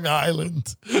Long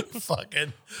Island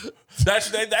fucking.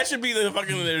 That should be the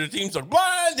fucking the theme song.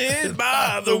 Blinded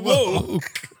by the woke.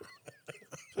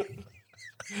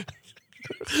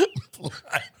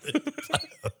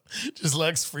 Just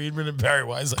Lex Friedman and Barry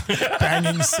Wise like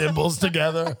banging cymbals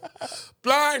together.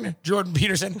 Blind Jordan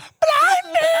Peterson.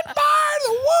 Blinded by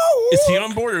the woke. Is he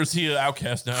on board or is he an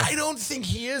outcast now? I don't think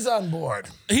he is on board.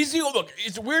 He's the look.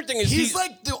 It's a weird thing. Is He's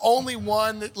like the only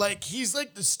one that like he's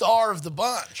like the star of the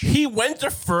bunch. he went the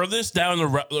furthest down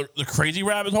the crazy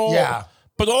rabbit hole. Yeah.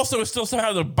 But also is still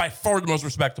somehow by far the most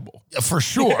respectable. Yeah, for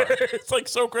sure. It's like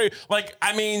so great. Like,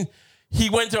 I mean, he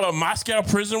went to a Moscow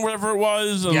prison, whatever it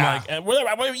was, and Yeah. like and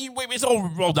whatever. It's all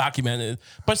well documented.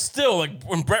 But still, like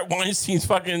when Brett Weinstein's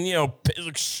fucking,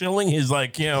 like shilling his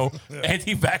like,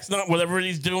 anti-vax nut, whatever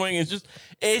he's doing,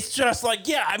 it's just like,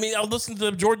 yeah. I mean, I'll listen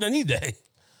to Jordan any day.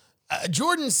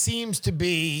 Jordan seems to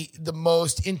be the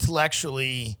most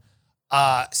intellectually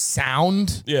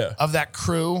sound of that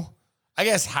crew. I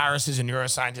guess Harris is a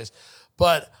neuroscientist,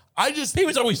 but He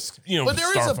was always, But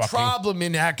there is a star-fucking. problem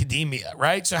in academia,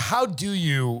 right? So how do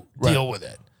you deal with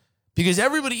it? Because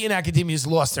everybody in academia has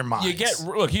lost their minds.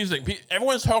 Here's the thing.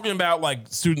 Everyone's talking about like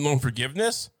student loan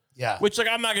forgiveness. Yeah. Which like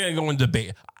I'm not gonna go into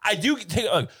debate. I do take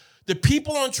the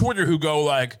people on Twitter who go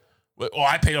like, "Oh,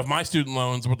 I paid off my student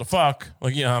loans. What the fuck?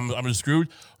 Like, I'm just screwed."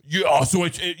 You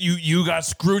got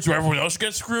screwed, so everyone else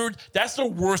gets screwed. That's the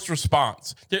worst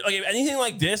response. Like if anything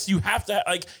like this, you have to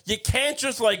like you can't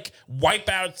just like wipe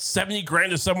out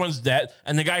 $70,000 of someone's debt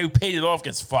and the guy who paid it off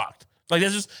gets fucked. Like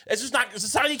it's just not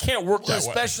society can't work that way.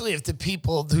 Especially if the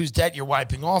people whose debt you're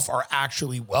wiping off are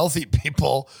actually wealthy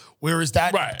people, whereas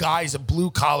that guy's a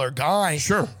blue collar guy,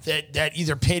 that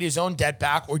either paid his own debt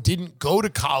back or didn't go to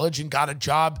college and got a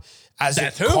job as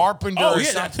a carpenter. Oh or yeah,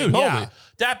 something. that too. Totally.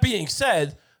 That being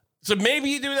said. So maybe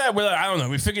you do that. I don't know.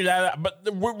 We figured that out.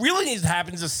 But what really needs to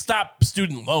happen is to stop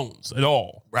student loans at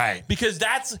all. Right. Because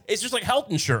it's just like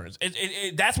health insurance.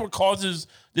 That's what causes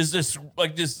this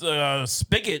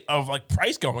spigot of like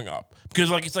price going up.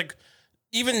 Because like it's like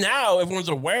even now everyone's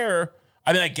aware.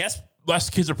 I mean, I guess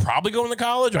less kids are probably going to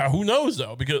college. Or who knows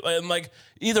though? Because and like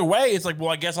either way, it's like,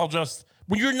 well, I guess I'll just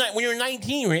when you're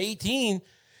 19 or 18,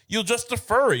 you'll just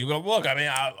defer. You go, look. I mean,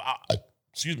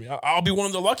 excuse me. I'll be one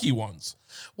of the lucky ones.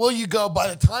 Well, you go, by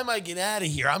the time I get out of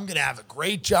here, I'm going to have a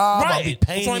great job. I'll be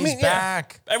paying these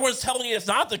back. Yeah. Everyone's telling you it's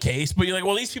not the case, but you're like,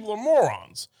 well, these people are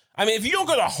morons. I mean, if you don't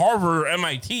go to Harvard or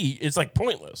MIT, it's like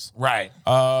pointless. Right.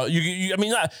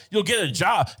 You'll get a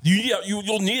job.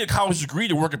 You'll need a college degree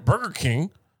to work at Burger King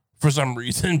for some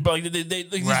reason. But like,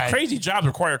 these crazy jobs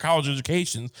require college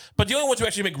educations. But the only ones who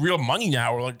actually make real money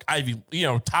now are like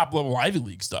top level Ivy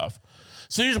League stuff.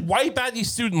 So you just wipe out these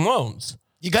student loans.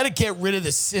 You got to get rid of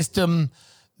the system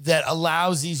that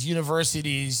allows these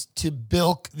universities to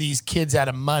bilk these kids out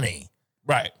of money.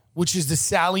 Right. Which is the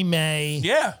Sally Mae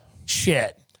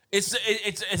shit. It's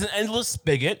an endless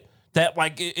spigot that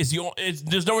like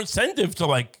there's no incentive to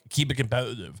like keep it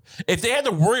competitive. If they had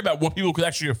to worry about what people could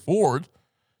actually afford,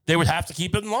 they would have to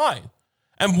keep it in line.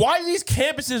 And why do these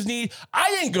campuses need... I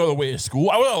didn't go the way of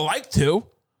school. I would have liked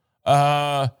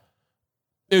to.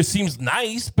 It seems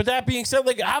nice, but that being said,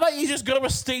 like, how about you just go to a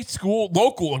state school,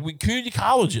 local, like community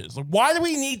colleges? Like, why do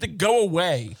we need to go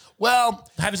away? Well,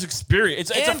 have this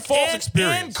experience. It's a false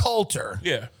experience. And Coulter,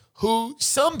 yeah, who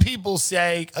some people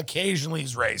say occasionally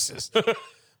is racist,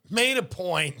 made a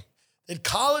point that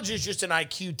college is just an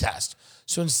IQ test.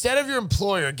 So instead of your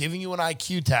employer giving you an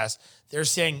IQ test, they're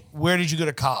saying, where did you go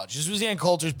to college? This was Ann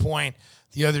Coulter's point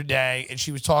the other day, and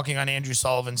she was talking on Andrew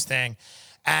Sullivan's thing.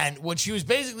 And what she was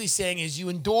basically saying is you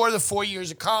endure the 4 years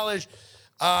of college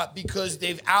because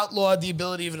they've outlawed the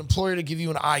ability of an employer to give you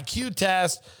an IQ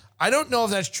test. I don't know if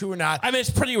that's true or not. I mean,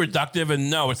 it's pretty reductive, and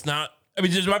no, it's not. I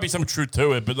mean, there might be some truth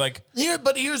to it, but like...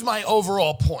 Here's my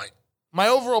overall point. My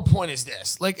overall point is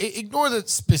this. Like, ignore the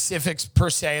specifics per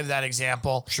se of that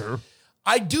example. Sure.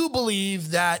 I do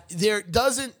believe that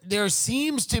there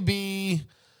seems to be,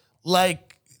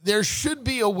 like, there should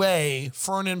be a way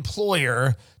for an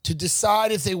employer to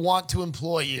decide if they want to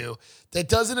employ you that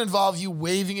doesn't involve you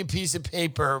waving a piece of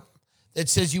paper that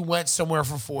says you went somewhere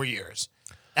for 4 years.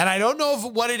 And I don't know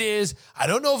what it is. I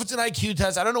don't know if it's an IQ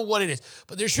test. I don't know what it is.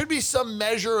 But there should be some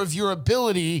measure of your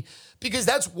ability because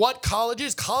that's what college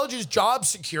is. College is job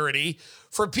security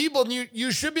for people. And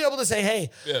you should be able to say, hey,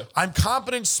 I'm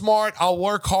competent, smart, I'll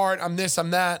work hard, I'm this,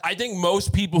 I'm that. I think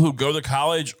most people who go to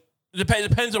college, it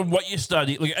depends on what you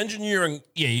study. Like engineering,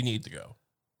 you need to go.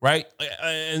 Right?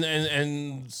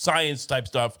 And science type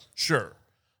stuff, sure.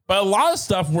 But a lot of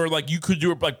stuff where like you could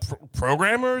do it like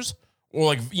programmers or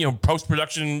like,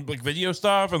 post-production like video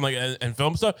stuff and like and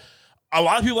film stuff. a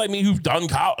lot of people like me who've done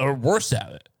college are worse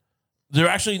at it. They're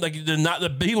actually like they're not the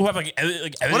people who have like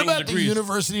editing What about degrees. the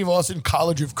University of Austin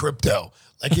College of Crypto?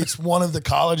 Like it's one of the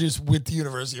colleges with the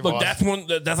University of Austin.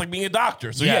 That's like being a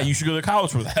doctor. So yeah, you should go to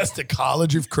college for that. That's the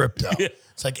College of Crypto. Yeah.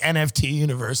 It's like NFT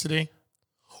University.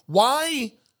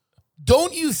 Why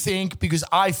don't you think? Because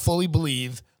I fully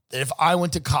believe that if I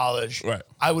went to college,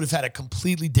 I would have had a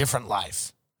completely different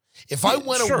life. If I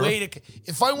went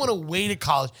away to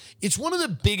college, it's one of the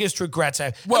biggest regrets I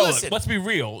have. Well, let's be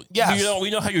real. Yes. We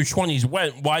know how your 20s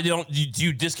went. Why do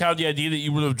you discount the idea that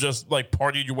you would have just like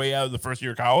partied your way out of the first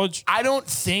year of college? I don't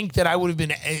think that I would have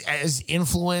been as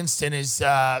influenced and as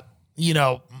I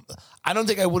don't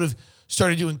think I would have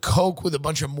started doing coke with a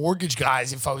bunch of mortgage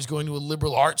guys if I was going to a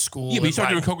liberal arts school. Yeah, but you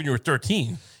started doing coke when you were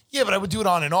 13. Yeah, but I would do it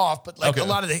on and off. But like a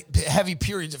lot of the heavy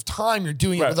periods of time, you're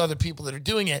doing it with other people that are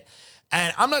doing it.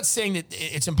 And I'm not saying that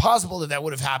it's impossible that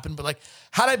would have happened, but like,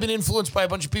 had I been influenced by a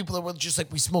bunch of people that were just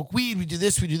like, we smoke weed, we do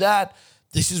this, we do that,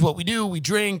 this is what we do, we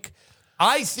drink.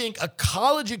 I think a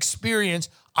college experience,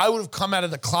 I would have come out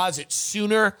of the closet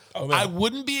sooner. I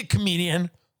wouldn't be a comedian.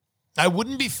 I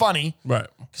wouldn't be funny. Right.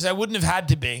 Because I wouldn't have had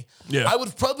to be. Yeah. I would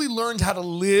have probably learned how to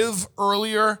live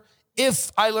earlier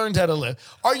if I learned how to live.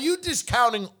 Are you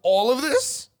discounting all of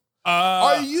this?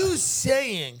 Are you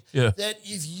saying that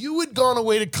if you had gone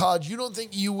away to college, you don't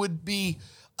think you would be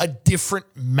a different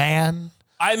man?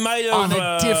 I might have on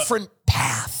a different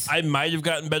path. I might have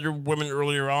gotten better women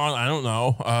earlier on. I don't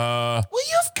know. Well,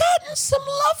 you've gotten some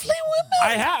lovely women.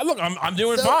 I have. Look, I'm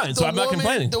doing fine, so I'm not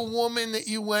complaining. The woman that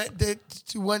you went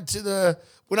to the.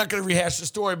 We're not going to rehash the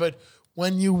story, but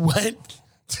when you went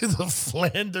to the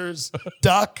Flanders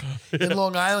Duck in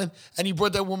Long Island, and you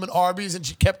brought that woman Arby's, and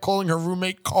she kept calling her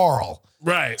roommate Carl.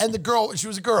 Right. And the girl, she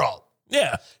was a girl.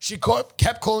 Yeah. She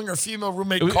kept calling her female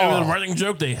roommate Carl. It was a running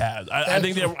joke they had. I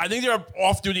think they were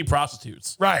off-duty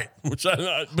prostitutes. Right. Which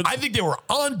I think they were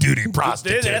on-duty prostitutes.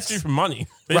 They didn't ask you for money.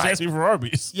 They just asked you for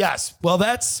Arby's. Yes. Well,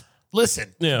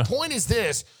 listen. The point is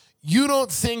this. You don't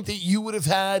think that you would have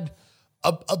had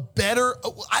a better,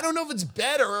 I don't know if it's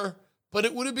better, but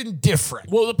it would have been different.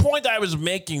 Well, the point I was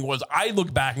making was I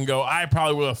look back and go, I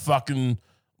probably would have fucking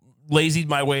lazied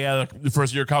my way out of the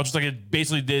first year of college, just like it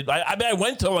basically did. I mean, I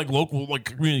went to like local like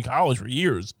community college for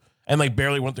years and like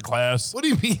barely went to class. What do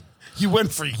you mean? You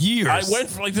went for years? I went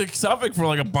for like to Suffolk for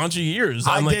like a bunch of years.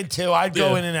 I did too. I'd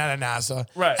go in and out of NASA.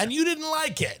 Right. And you didn't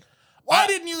like it. Why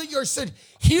didn't you?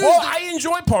 I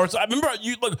enjoy parts. I remember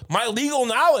my legal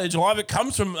knowledge. A lot of it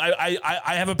comes from I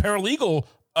have a paralegal.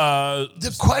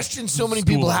 The question so many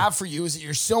people have for you is that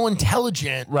you're so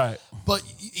intelligent, right? But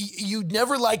you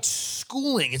never liked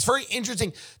schooling. It's very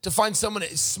interesting to find someone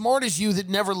as smart as you that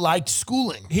never liked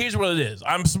schooling. Here's what it is.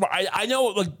 I'm smart. I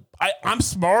know. I'm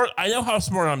smart. I know how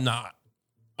smart I'm not.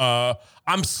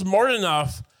 I'm smart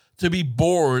enough to be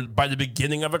bored by the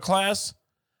beginning of a class,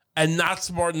 and not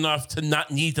smart enough to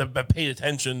not need to pay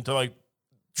attention to like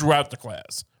throughout the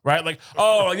class. Right? Like,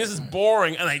 this is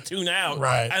boring, and I tune out.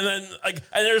 Right. And then, and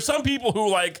there's some people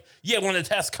who, when the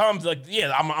test comes,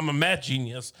 I'm a math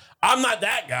genius. I'm not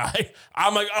that guy.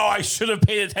 I'm like, I should have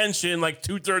paid attention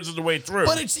 2/3 of the way through.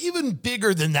 But it's even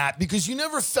bigger than that because you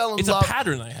never fell in love. It's a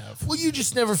pattern I have. Well, you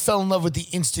just never fell in love with the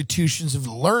institutions of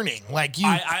learning.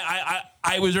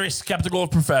 I was very skeptical of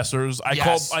professors.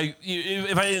 If I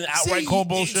didn't outright call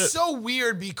bullshit. It's so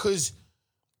weird because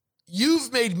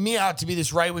you've made me out to be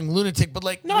this right-wing lunatic, but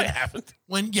no, I haven't.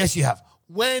 Yes, you have.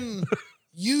 When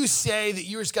you say that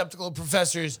you're skeptical of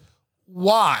professors,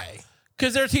 why?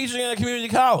 Because they're teaching at a community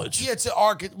college. Yeah,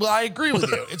 well, I agree with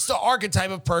you. It's the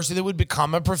archetype of person that would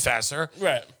become a professor,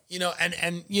 right? And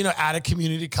at a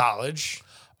community college.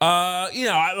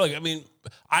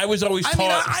 I was always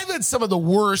taught. I've had some of the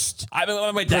worst.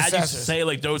 My dad used to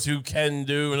say those who can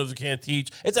do and those who can't teach.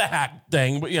 It's a hack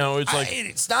thing, but it's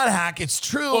it's not a hack. It's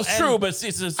true. Well, it's true, but it's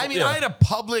just, I had a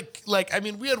public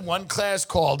we had one class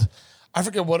called, I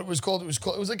forget what it was called. It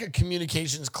was like a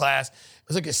communications class. It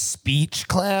was like a speech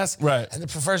class, right? And the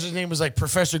professor's name was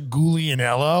Professor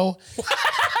Guglianello,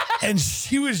 and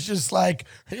she was just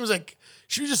she was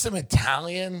just some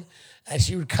Italian. And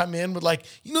she would come in with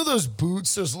those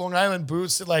boots, those Long Island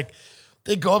boots that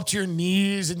they go up to your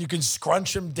knees and you can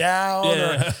scrunch them down.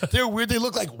 Yeah. Or they're weird. They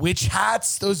look like witch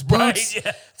hats, those boots. Right,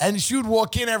 yeah. And she would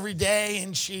walk in every day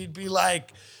and she'd be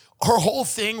like, her whole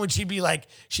thing would she'd be like,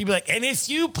 and if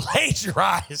you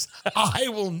plagiarize, I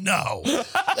will know.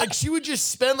 She would just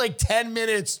spend 10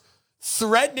 minutes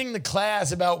threatening the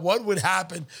class about what would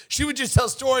happen. She would just tell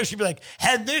stories. She'd be like,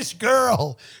 and this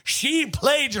girl, she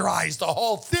plagiarized the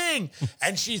whole thing.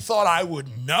 And she thought I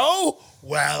would know?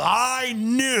 Well, I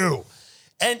knew.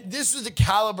 And this was the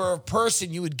caliber of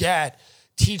person you would get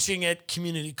teaching at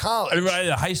community college. I remember I had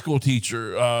a high school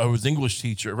teacher who was an English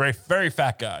teacher, very, very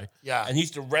fat guy. Yeah. And he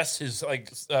used to rest his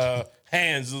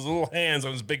hands, his little hands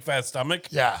on his big fat stomach.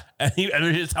 Yeah. And he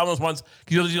was telling us once,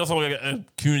 because he was also like a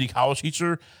community college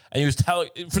teacher, and he was telling,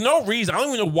 for no reason, I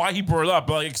don't even know why he brought it up,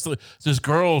 but like this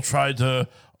girl tried to,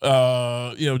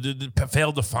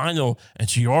 failed the final, and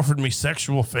she offered me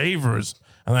sexual favors,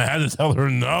 and I had to tell her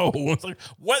no. It's like,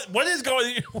 what is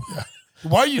going on?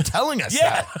 Why are you telling us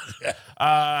Yeah.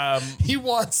 that? He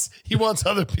wants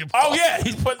other people. Oh yeah,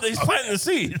 he's planting the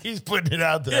seed. He's putting it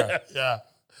out there.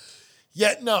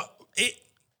 Yeah. No.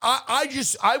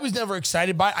 I was never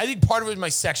excited by it. I think part of it was my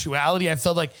sexuality. I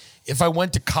felt like if I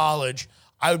went to college,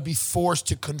 I would be forced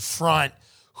to confront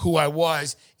who I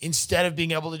was instead of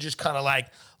being able to just kind of like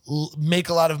make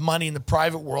a lot of money in the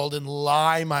private world and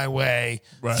lie my way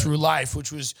through life,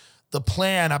 which was the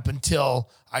plan up until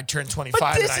I turned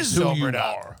 25 and I sobered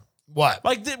up. What?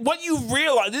 Like what you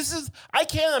realize, I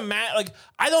can't imagine, like,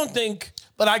 I don't think.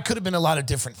 But I could have been a lot of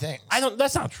different things.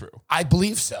 That's not true. I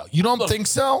believe so. You don't think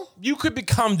so? You could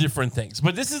become different things,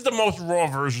 but this is the most raw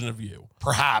version of you.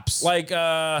 Perhaps. Like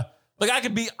I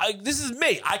could be, this is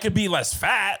me. I could be less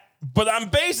fat, but I'm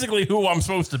basically who I'm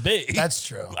supposed to be. That's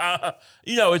true.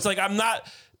 It's like, I'm not,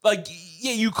 like,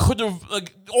 yeah, you could have,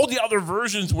 like, all the other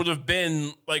versions would have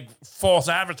been, like, false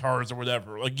avatars or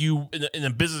whatever. Like, you in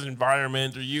a business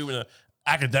environment or you in an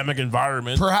academic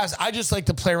environment. Perhaps I just like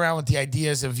to play around with the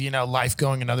ideas of, life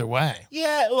going another way.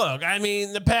 Yeah, look, I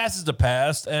mean, the past is the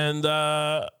past, and...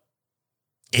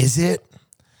 Is it?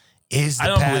 Is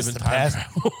the past the past?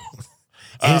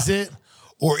 Is it?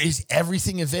 Or is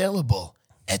everything available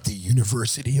at the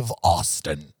University of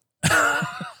Austin?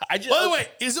 By the way,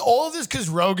 is all of this because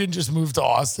Rogan just moved to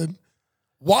Austin?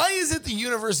 Why is it the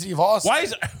University of Austin? Why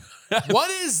is what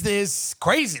is this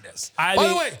craziness? By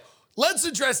the way, let's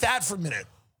address that for a minute.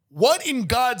 What in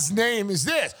God's name is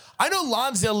this? I know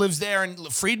Lonsdale lives there and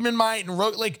Friedman might and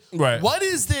what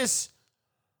is this?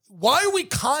 Why are we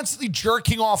constantly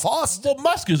jerking off Austin? Well,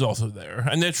 Musk is also there,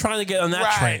 and they're trying to get on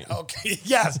that train. Okay,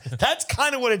 yes, that's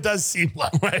kind of what it does seem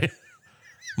like. Right.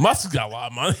 Musk's got a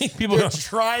lot of money. They're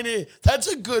trying to. That's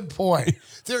a good point.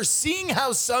 They're seeing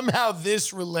how somehow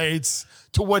this relates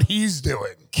to what he's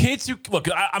doing. Kids who look,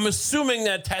 I'm assuming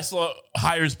that Tesla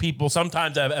hires people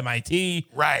sometimes at MIT.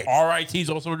 Right. RIT is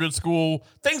also a good school.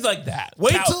 Things like that.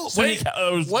 Wait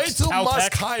till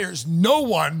Musk hires no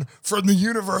one from the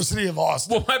University of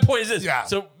Austin. Well, my point is this. Yeah.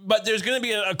 So, but there's going to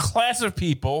be a class of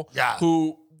people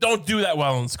who don't do that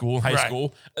well in school, in high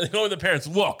school. And they go to the parents,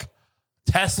 look,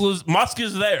 Musk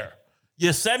is there.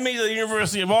 You send me to the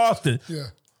University of Austin. Yeah.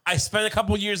 I spent a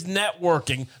couple of years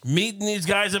networking, meeting these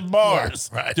guys at bars,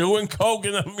 doing coke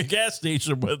in a gas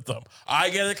station with them.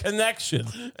 I get a connection.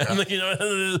 And,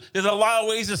 there's a lot of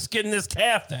ways to skin this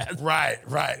cat, Dad.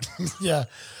 Right. Yeah.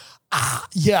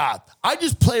 Yeah. I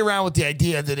just play around with the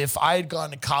idea that if I had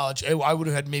gone to college, I would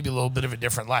have had maybe a little bit of a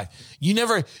different life. You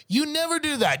never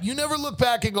do that. You never look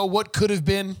back and go, what could have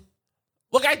been?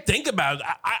 Look, I think about it.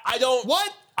 I don't.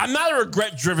 What? I'm not a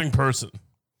regret-driven person.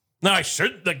 No, I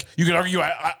should. Like, you could argue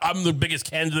I'm the biggest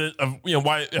candidate of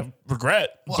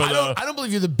regret. Well, but I don't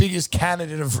believe you're the biggest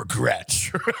candidate of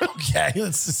regret. Okay,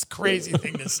 that's this crazy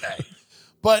thing to say.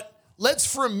 But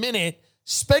let's for a minute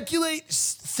speculate.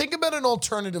 Think about an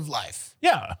alternative life.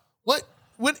 Yeah. What?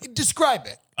 Describe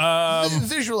it.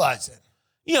 Visualize it.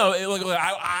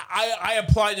 I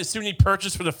applied to SUNY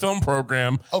Purchase for the film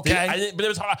program. Okay. But it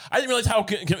was hard. I didn't realize how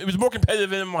it was more competitive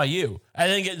than NYU. I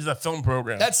didn't get into the film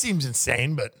program. That seems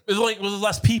insane, but it was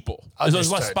less people. There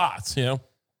was less spots,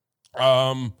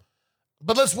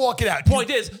 But let's walk it out.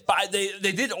 Point is,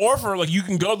 they did offer, like, you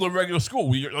can go to the regular school.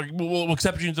 We'll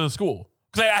accept you into the school.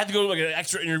 Because I had to go to like an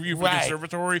extra interview for the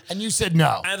conservatory. And you said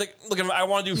no. And I was like, look, I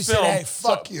want to do you film. Said, hey,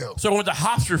 fuck you. So I went to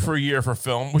Hofstra for a year for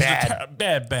film, which is a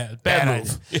bad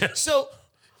move. Yeah. So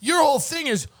your whole thing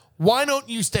is, why don't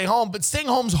you stay home? But staying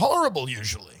home's horrible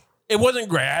usually. It wasn't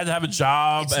great. I had to have a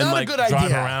job it's and not like a good drive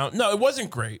idea. around. No, it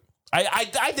wasn't great. I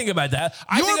think about that.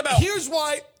 Here's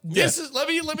why. This is let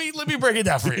me break it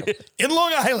down for you. In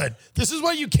Long Island, this is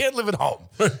why you can't live at home.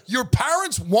 Your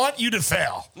parents want you to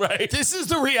fail. Right. This is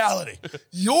the reality.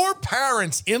 Your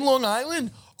parents in Long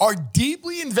Island are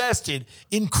deeply invested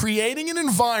in creating an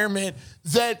environment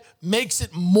that makes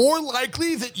it more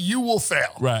likely that you will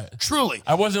fail. Right. Truly.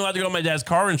 I wasn't allowed to go on my dad's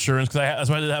car insurance because that's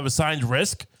why I didn't have assigned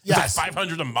risk. Yes. It's like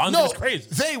 $500 a month. No, it's crazy.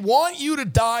 They want you to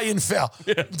die and fail.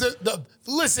 Yeah.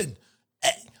 Listen,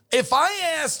 if I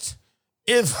asked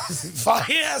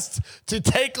to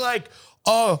take like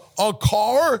a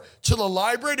car to the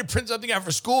library to print something out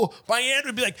for school, my aunt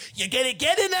would be like, you're going to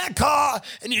get in that car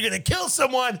and you're going to kill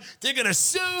someone. They're going to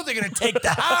sue. They're going to take the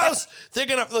house. They're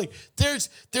going to, like,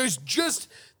 there's just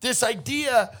this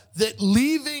idea that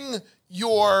leaving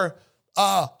your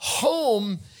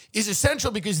home is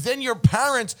essential because then your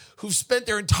parents who've spent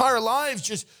their entire lives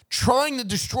just trying to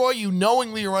destroy you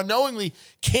knowingly or unknowingly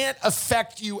can't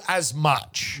affect you as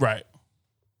much. Right.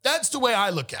 That's the way I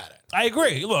look at it. I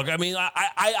agree. Look, I mean,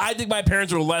 I think my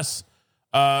parents were less,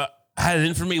 had it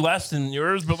in for me less than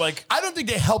yours, but like. I don't think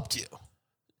they helped you.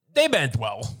 They meant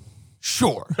well.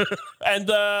 Sure.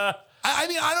 And, I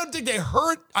mean, I don't think they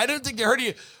hurt you. I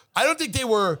don't think they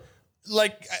were,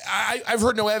 like, I've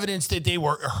heard no evidence that they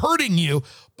were hurting you,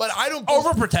 but I don't.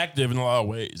 Overprotective in a lot of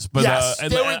ways. But, yes.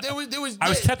 I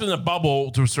was kept in a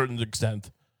bubble to a certain extent.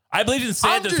 I believed in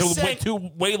Santa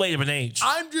until way late of an age.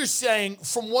 I'm just saying,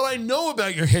 from what I know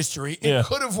about your history, it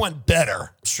could have went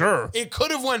better. Sure. It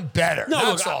could have went better. No,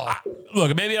 that's all.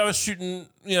 Look, maybe I was shooting,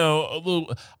 a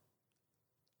little.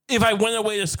 If I went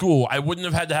away to school, I wouldn't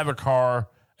have had to have a car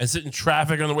and sit in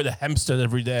traffic on the way to Hempstead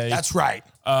every day. That's right.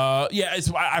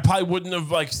 I probably wouldn't have,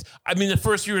 the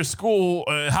first year of school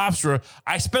at Hofstra,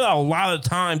 I spent a lot of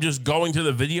time just going to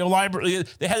the video library.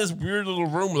 They had this weird little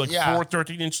room with 4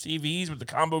 13-inch TVs with the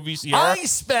combo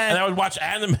VCR. And I would watch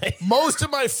anime. Most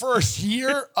of my first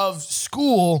year of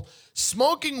school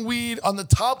smoking weed on the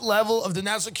top level of the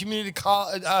Nassau Community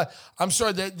College.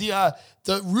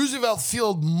 The Roosevelt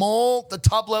Field Mall, the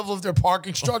top level of their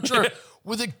parking structure.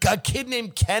 With a kid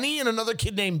named Kenny and another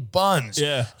kid named Buns.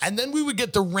 Yeah. And then we would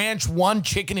get the Ranch 1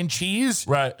 chicken and cheese.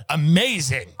 Right.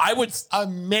 Amazing.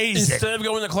 Amazing. Instead of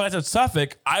going to class at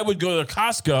Suffolk, I would go to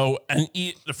Costco and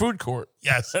eat the food court.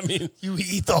 Yes. I mean, you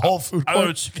eat the whole food court. I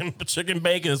would chicken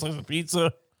bacon, it's like a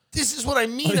pizza. This is what I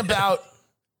mean about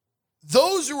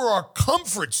those were our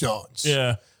comfort zones.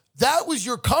 Yeah. That was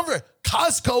your comfort.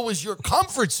 Costco was your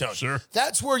comfort zone. Sure.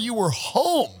 That's where you were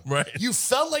home. Right. You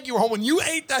felt like you were home. When you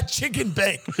ate that chicken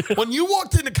bake, when you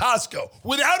walked into Costco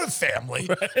without a family,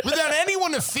 without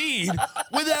anyone to feed,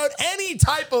 without any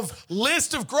type of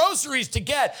list of groceries to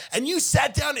get, and you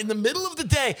sat down in the middle of the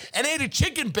day and ate a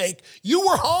chicken bake, you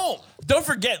were home. Don't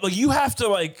forget, you have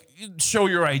to, show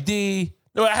your ID.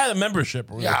 No, I had a membership.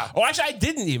 Yeah. Oh, actually, I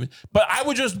didn't even. But I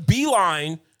would just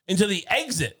beeline into the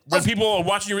exit when people are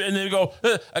watching you and they go,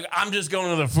 I'm just going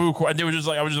to the food court. And they were just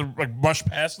I would just brush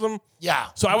past them. Yeah.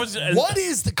 So I was. What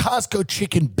is the Costco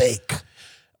chicken bake?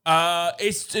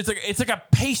 It's like a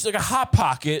paste, like a hot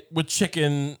pocket with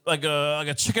chicken, like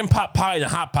a chicken pot pie in a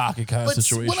hot pocket kind of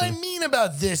situation. What I mean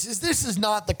about this is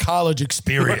not the college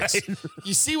experience. Right.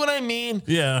 You see what I mean?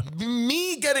 Yeah.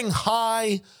 Me getting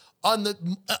high on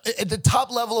at the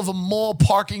top level of a mall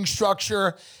parking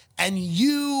structure, and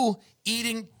you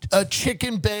eating a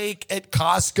chicken bake at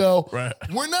Costco. Right.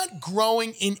 We're not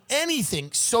growing in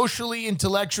anything socially,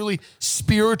 intellectually,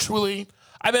 spiritually.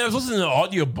 I mean, I was listening to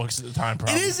audiobooks at the time,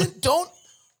 probably. It isn't,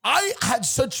 I had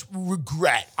such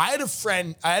regret. I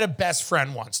had a best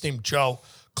friend once named Joe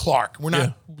Clark. We're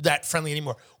not that friendly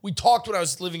anymore. We talked when I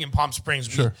was living in Palm Springs.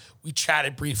 Sure. We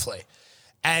chatted briefly.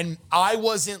 And I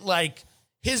wasn't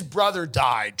his brother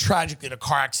died tragically in a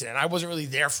car accident. I wasn't really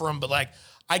there for him, but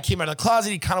I came out of the closet.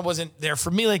 He kind of wasn't there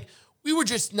for me. We were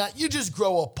just not, you just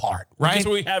grow apart, right? That's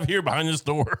what we have here behind this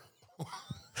door.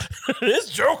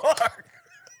 It's Joe Clark.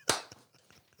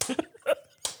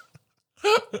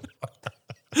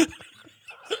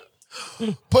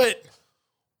 But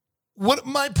what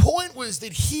my point was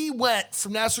that he went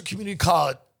from Nassau Community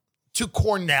College to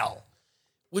Cornell,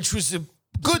 which was a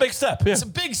big step. Yeah. It's a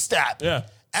big step. Yeah.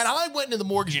 And I went into the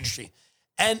mortgage industry.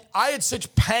 And I had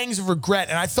such pangs of regret,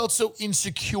 and I felt so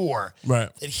insecure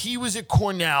that he was at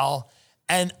Cornell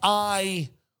and I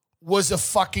was a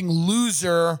fucking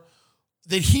loser,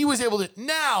 that he was able to.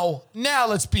 Now,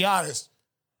 let's be honest.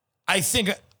 I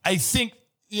think I've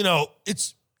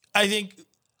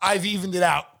evened it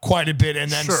out quite a bit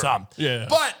and then some. Yeah.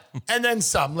 And then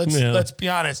some. Let's be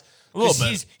honest. A little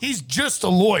bit. He's just a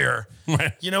lawyer.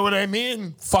 Right. You know what I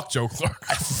mean? Fuck Joe Clark.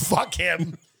 Fuck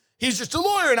him. He's just a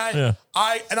lawyer, and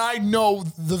I know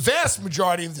the vast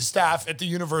majority of the staff at the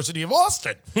University of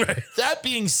Austin. Right. That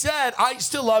being said, I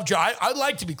still love Joe. I'd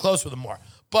like to be close with him more,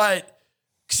 but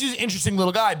he's an interesting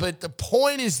little guy. But the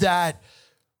point is that,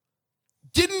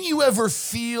 didn't you ever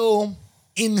feel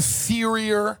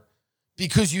inferior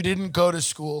because you didn't go to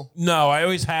school? No, I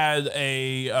always had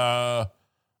a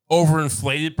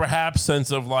overinflated, perhaps,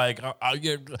 sense of I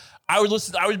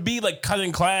would be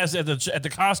cutting class at the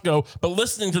Costco, but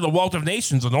listening to the Wealth of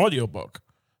Nations, an audiobook.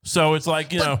 So it's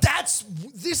like,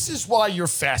 this is why you're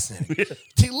fascinating.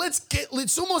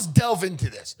 Let's almost delve into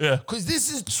this. Yeah. Because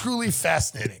this is truly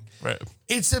fascinating. Right.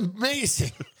 It's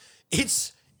amazing.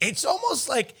 It's almost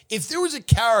like if there was a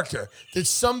character that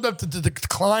summed up the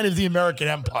decline of the American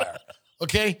Empire,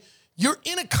 okay? You're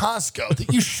in a Costco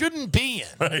that you shouldn't be in.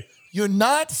 Right. You're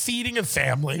not feeding a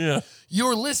family. Yeah.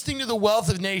 You're listening to the Wealth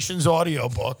of Nations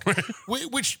audiobook,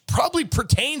 which probably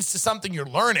pertains to something you're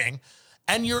learning.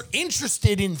 And you're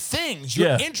interested in things.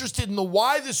 You're interested in the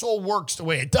why this all works the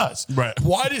way it does. Right.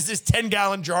 Why does this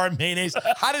 10-gallon jar of mayonnaise,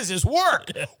 how does this work?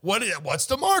 What's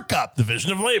the markup?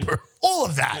 Division of labor. All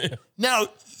of that. Now,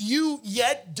 you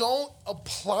yet don't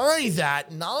apply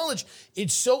that knowledge.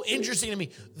 It's so interesting to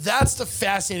me. That's the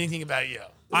fascinating thing about you.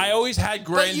 I always had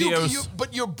grandiose.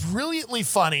 But you're brilliantly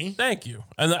funny. Thank you.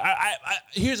 And I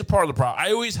here's a part of the problem.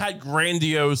 I always had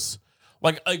grandiose.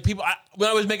 Like people, when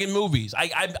I was making movies,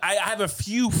 I have a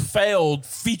few failed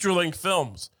feature-length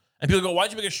films. And people go, why'd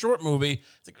you make a short movie?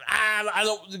 It's like,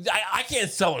 I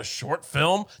can't sell a short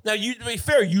film. Now, to be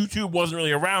fair, YouTube wasn't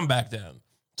really around back then.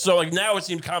 So like now it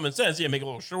seemed common sense. Yeah, make a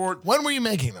little short. When were you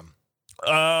making them?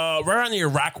 Right around the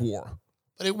Iraq War.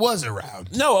 But it was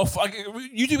around. No,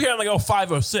 YouTube came out like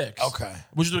 05, 06. Okay.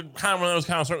 Which is kind of when I was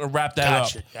kind of starting to wrap that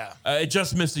Gotcha, up. yeah. It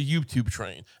just missed the YouTube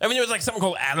train. I mean, there was like something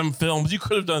called Atom Films. You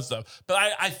could have done stuff. But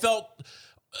I felt,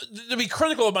 to be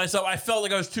critical of myself, I felt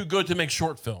like I was too good to make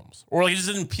short films. Or like it just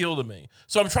didn't appeal to me.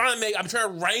 So I'm trying to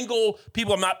wrangle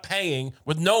people I'm not paying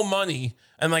with no money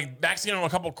and like maxing on a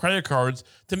couple of credit cards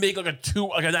to make like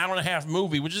an hour and a half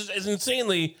movie, which is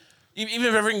insanely... Even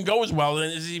if everything goes well,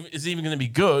 then it's even going to be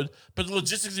good. But the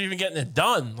logistics of even getting it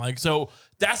done. Like, so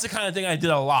that's the kind of thing I did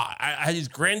a lot. I had these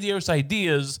grandiose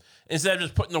ideas instead of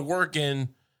just putting the work in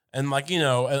and like,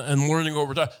 and learning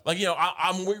over time. Like,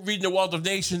 I'm reading the Wealth of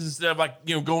Nations instead of like,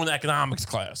 going to economics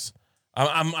class.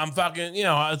 I'm fucking,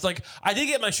 it's like I did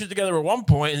get my shit together at one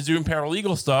point and doing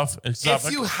paralegal stuff and stuff.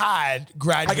 If you had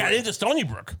graduated. I got into Stony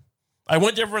Brook. I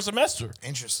went there for a semester.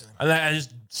 Interesting. And then I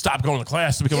just stopped going to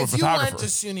class to become a photographer.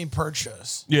 If you went to SUNY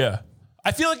Purchase. Yeah.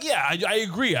 I feel like, I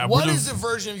agree. What is the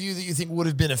version of you that you think would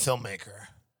have been a filmmaker?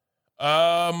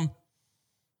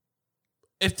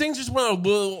 If things just went a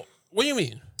little, what do you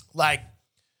mean? Like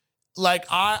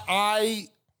I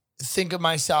think of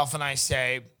myself and I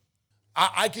say,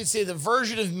 I could say the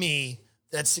version of me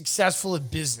that's successful at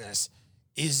business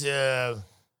is not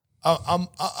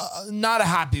a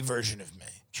happy version of me.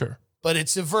 Sure. But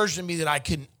it's a version of me that I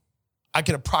can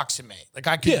approximate. Like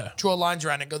I can draw lines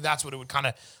around and go, that's what it would kind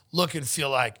of look and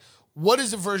feel like. What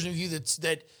is a version of you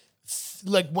that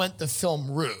went the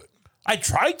film route? I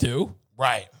tried to.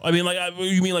 Right. I mean,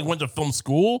 you mean went to film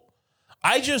school?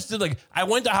 I just did I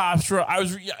went to Hofstra.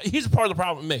 Here's part of the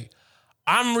problem with me.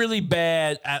 I'm really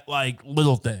bad at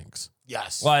little things.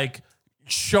 Yes. Like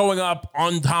showing up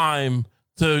on time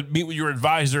to meet with your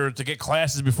advisor to get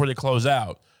classes before they close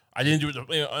out. I didn't do it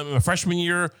in my freshman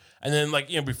year, and then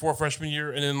before freshman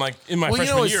year, and then in my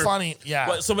freshman year. It's funny,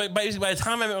 yeah. So by the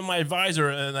time I met with my advisor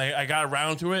and I got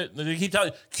around to it, they keep telling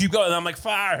me, keep going, and I'm like,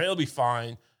 fire, it'll be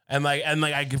fine. And I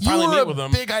can finally meet with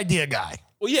him. You were a big idea guy.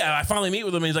 Well, yeah, I finally meet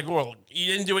with him, and he's like, well, you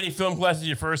didn't do any film classes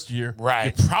your first year.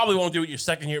 Right. You probably won't do it your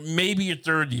second year, maybe your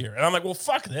third year. And I'm like, well,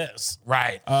 fuck this.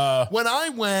 Right. When I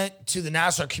went to the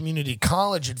Nassau Community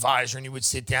College advisor, and he would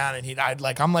sit down, and I'd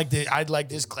like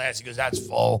this class. He goes, that's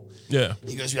full. Yeah.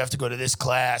 He goes, you have to go to this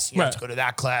class. You have to go to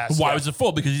that class. Why was it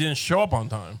full? Because you didn't show up on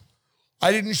time.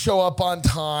 I didn't show up on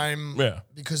time. Yeah.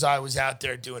 Because I was out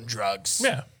there doing drugs.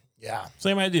 Yeah. Yeah.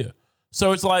 Same idea.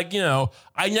 So it's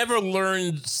I never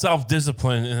learned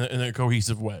self-discipline in a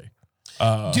cohesive way.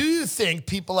 Do you think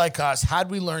people like us,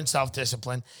 had we learned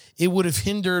self-discipline, it would have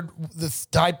hindered the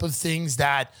type of things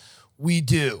that we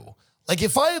do? Like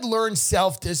if I had learned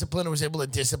self-discipline and was able to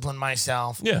discipline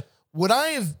myself, would I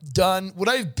have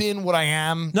been what I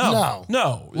am?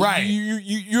 No. Right.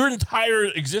 Your entire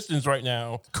existence right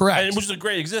now, correct, which is a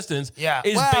great existence. Yeah.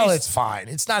 It's fine.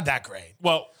 It's not that great.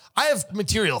 Well, I have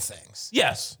material things.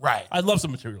 Yes. Right. I'd love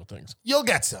some material things. You'll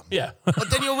get some. Yeah. But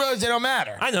then you'll realize they don't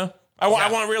matter. I know. I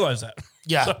want to realize that.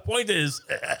 Yeah. So the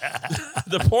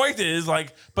point is,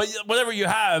 but whatever you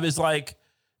have is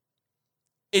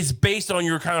it's based on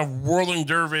your kind of whirling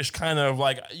dervish kind of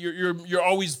you're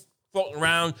always floating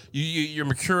around. You're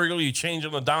mercurial. You change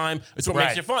on the dime. It's what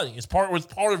makes you funny. It's part of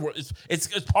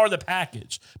the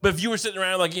package. But if you were sitting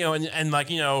around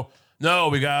no,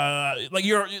 we got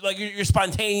you're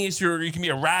spontaneous. You can be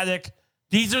erratic.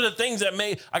 These are the things that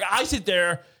make I sit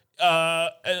there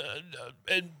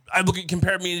and I look at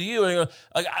compare me to you, and I go,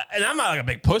 like, and I'm not like a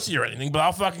big pussy or anything, but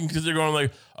I'll fucking, because they're going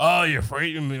like, oh, you're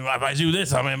afraid of me. If I do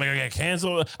this, I'm gonna get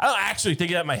canceled. I don't actually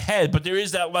think it in my head, but there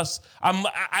is that less.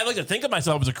 I like to think of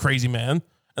myself as a crazy man,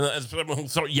 and I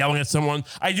start yelling at someone.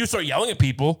 I do start yelling at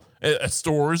people at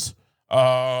stores.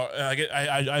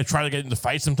 I try to get into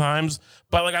fights sometimes,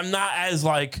 but like I'm not as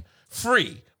like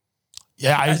free.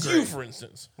 Yeah, I as agree. you, for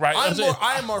instance, right?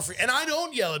 I am more free, and I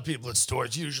don't yell at people at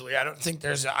stores usually. I don't think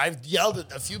I've yelled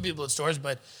at a few people at stores,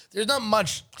 but there's not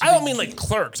much. I don't mean like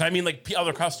clerks. I mean like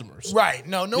other customers. Right?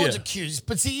 No one's accused.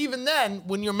 But see, even then,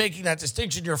 when you're making that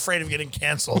distinction, you're afraid of getting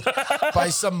canceled by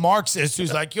some Marxist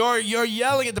who's like, you're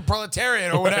yelling at the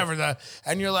proletariat or whatever,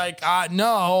 and you're like,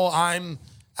 no, I'm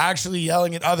actually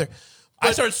yelling at other.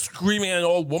 I started screaming at an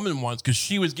old woman once because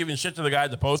she was giving shit to the guy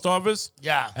at the post office.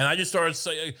 Yeah, and I just started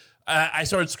saying. I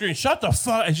started screaming, shut the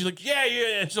fuck. And she's like, yeah.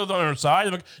 And she's on her side.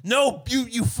 I'm like, no,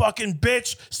 you fucking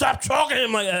bitch. Stop talking to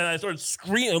him. Like, and I started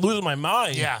screaming and losing my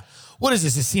mind. Yeah. What is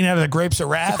this? A scene out of The Grapes of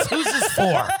Wrath? Who's this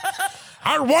for?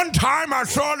 At one time, I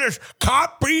saw this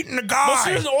cop beating a guy,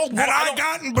 an old woman, and I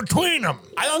got in between them.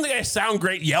 I don't think I sound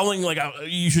great yelling like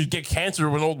you should get cancer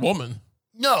with an old woman.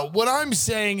 No, what I'm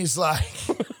saying is like,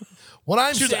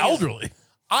 she's elderly.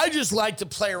 I just like to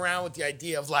play around with the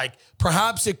idea of like,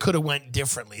 perhaps it could have went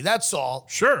differently. That's all.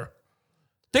 Sure.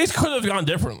 Things could have gone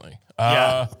differently.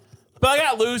 Yeah. But I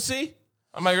got Lucy.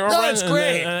 I'm my girlfriend. No, it's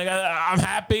great. And I'm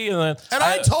happy. And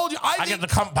I told you, I got the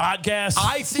podcast.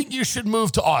 I think you should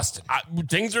move to Austin.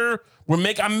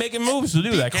 I'm making moves to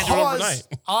do that. I can't do it overnight.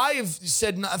 I've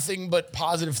said nothing but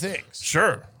positive things.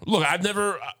 Sure. Look,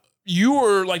 you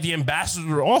were like the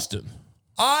ambassador of Austin.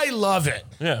 I love it.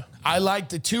 Yeah. I like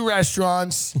the 2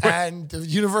 restaurants and the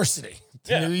university.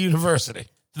 The new university.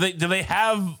 Do they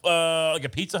have like a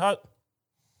Pizza Hut?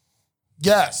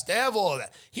 Yes, they have all of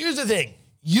that. Here's the thing.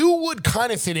 You would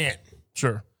kind of fit in.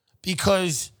 Sure.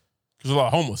 Because there's a lot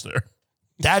of homeless there.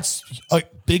 That's a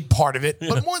big part of it.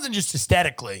 But more than just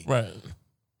aesthetically. Right.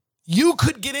 You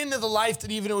could get into the life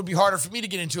that even it would be harder for me to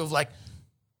get into of like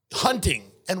hunting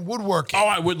and woodworking. Oh,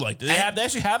 I would like that. They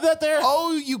actually have that there?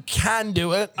 Oh, you can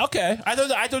do it. Okay. I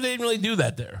thought they didn't really do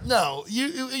that there. No.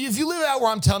 If you live out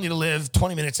where I'm telling you to live,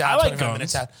 20 minutes out, 25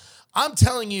 minutes out, I'm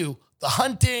telling you the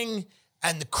hunting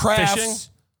and the crafts. Fishing?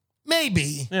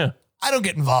 Maybe. Yeah. I don't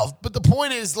get involved. But the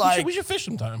point is like. We should fish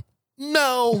sometime.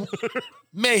 No.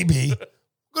 Maybe.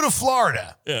 Go to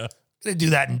Florida. Yeah. Gonna do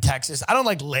that in Texas. I don't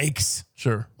like lakes.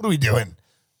 Sure. What are we doing?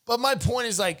 But my point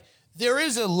is like, there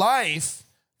is a life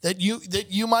that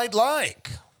you might like.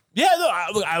 Yeah, no,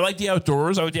 I like the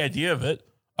outdoors. I like the idea of it.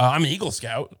 I'm an Eagle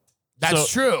Scout.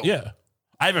 That's true. Yeah.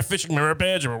 I have a fishing merit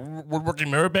badge or a woodworking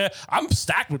merit badge. I'm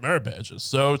stacked with merit badges.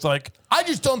 So it's like. I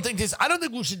just don't think I don't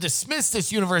think we should dismiss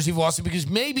this University of Austin because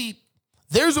maybe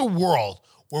there's a world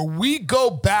where we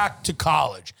go back to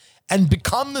college and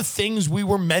become the things we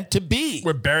were meant to be.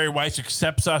 Where Barry Weiss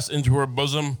accepts us into her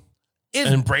bosom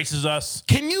and embraces us.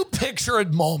 Can you picture a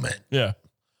moment? Yeah.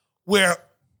 Where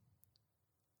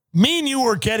me and you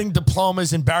were getting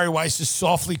diplomas and Barry Weiss is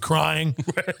softly crying,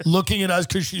 looking at us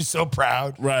because she's so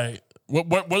proud. Right.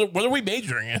 What are we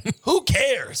majoring in? Who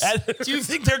cares? Do you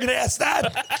think they're going to ask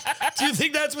that? Do you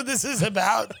think that's what this is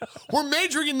about? We're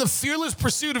majoring in the fearless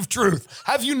pursuit of truth.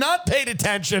 Have you not paid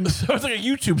attention? So it's like a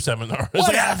YouTube seminar.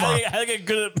 Whatever. Like how to get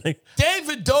good at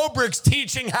David Dobrik's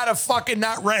teaching how to fucking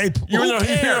not rape. You're Who in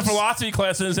cares? a philosophy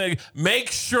class and saying,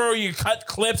 make sure you cut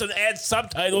clips and add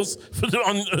subtitles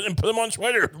and put them on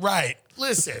Twitter. Right.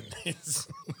 Listen.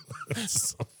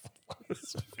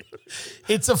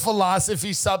 It's a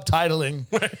philosophy subtitling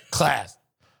class.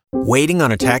 Waiting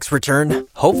on a tax return?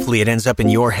 Hopefully it ends up in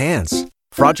your hands.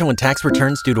 Fraudulent tax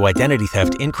returns due to identity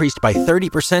theft increased by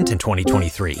 30% in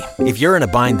 2023. If you're in a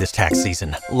bind this tax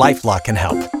season, LifeLock can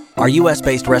help. Our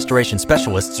U.S.-based restoration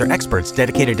specialists are experts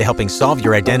dedicated to helping solve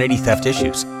your identity theft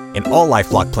issues. And all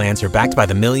LifeLock plans are backed by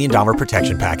the $1 Million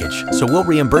Protection Package. So we'll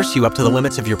reimburse you up to the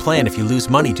limits of your plan if you lose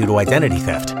money due to identity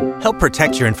theft. Help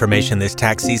protect your information this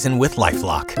tax season with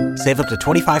LifeLock. Save up to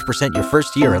 25% your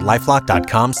first year at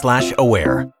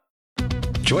LifeLock.com/aware.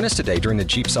 Join us today during the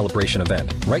Jeep Celebration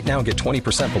event. Right now, get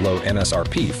 20% below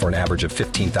MSRP for an average of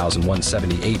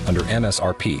 $15,178 under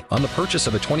MSRP on the purchase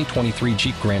of a 2023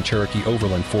 Jeep Grand Cherokee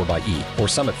Overland 4xE or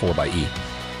Summit 4xE.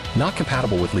 Not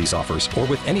compatible with lease offers or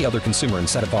with any other consumer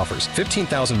incentive offers.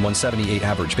 $15,178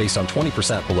 average based on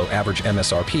 20% below average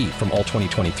MSRP from all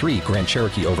 2023 Grand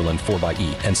Cherokee Overland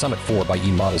 4xE and Summit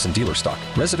 4xE models in dealer stock.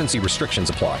 Residency restrictions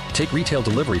apply. Take retail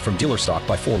delivery from dealer stock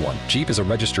by 4/1. Jeep is a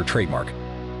registered trademark.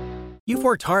 You've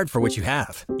worked hard for what you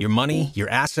have. Your money, your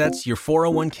assets, your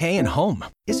 401k, and home.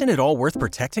 Isn't it all worth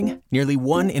protecting? Nearly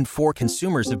 1 in 4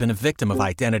 consumers have been a victim of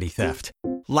identity theft.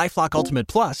 LifeLock Ultimate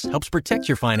Plus helps protect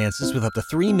your finances with up to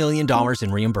 $3 million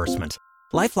in reimbursement.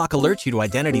 LifeLock alerts you to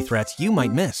identity threats you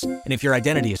might miss. And if your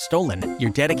identity is stolen, your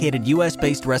dedicated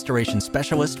U.S.-based restoration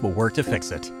specialist will work to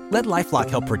fix it. Let LifeLock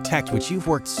help protect what you've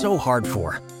worked so hard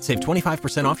for. Save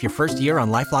 25% off your first year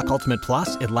on LifeLock Ultimate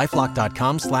Plus at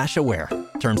LifeLock.com/aware.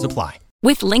 Terms apply.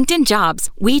 With LinkedIn Jobs,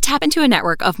 we tap into a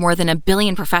network of more than 1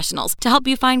 billion professionals to help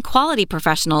you find quality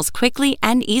professionals quickly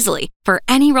and easily for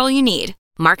any role you need.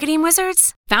 Marketing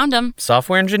wizards? Found them.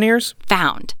 Software engineers?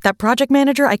 Found. That project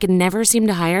manager I could never seem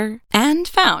to hire? And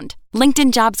found.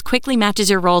 LinkedIn Jobs quickly matches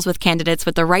your roles with candidates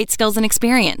with the right skills and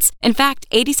experience. In fact,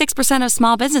 86% of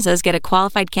small businesses get a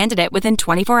qualified candidate within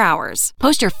 24 hours.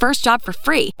 Post your first job for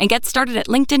free and get started at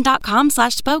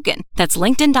linkedin.com/spoken. That's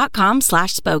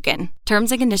linkedin.com/spoken.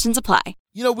 Terms and conditions apply.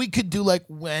 You know, we could do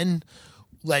when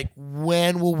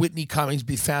will Whitney Cummings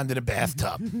be found in a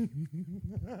bathtub?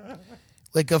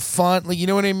 Like a fun, you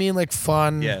know what I mean? Like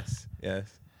fun. Yes.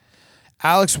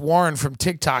 Alex Warren from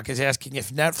TikTok is asking if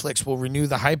Netflix will renew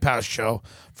the Hype House show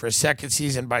for a second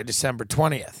season by December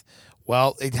 20th.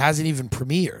 Well, it hasn't even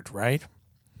premiered, right?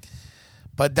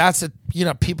 But that's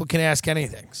people can ask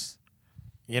anything,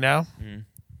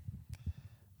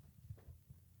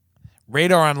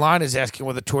 Radar Online is asking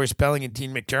whether Tori Spelling and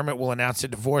Dean McDermott will announce a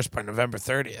divorce by November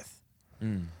 30th.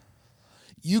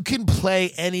 You can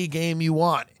play any game you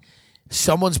want.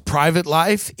 Someone's private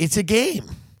life, it's a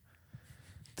game.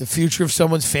 The future of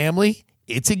someone's family,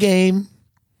 it's a game.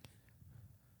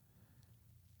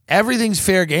 Everything's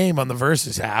fair game on the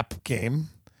Versus app game.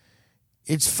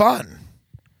 It's fun.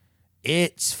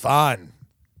 It's fun.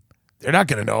 They're not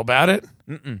going to know about it.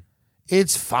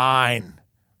 It's fine.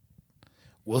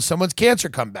 Will someone's cancer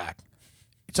come back?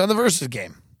 It's on the Versus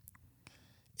game.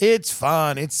 It's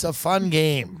fun. It's a fun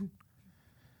game.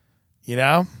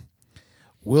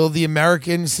 Will the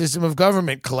American system of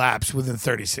government collapse within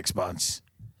 36 months?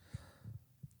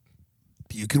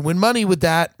 You can win money with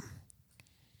that.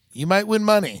 You might win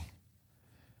money.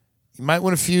 You might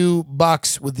win a few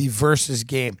bucks with the Versus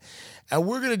game. And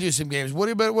we're going to do some games. What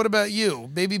about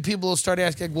you? Maybe people will start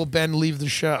asking, will Ben leave the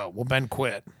show? Will Ben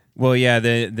quit? Well, yeah,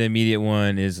 the immediate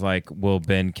one is will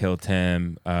Ben kill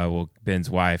Tim? Will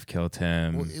Ben's wife kill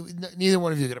Tim? Well, neither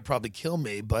one of you are going to probably kill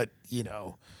me, but,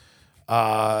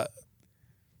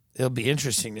 it'll be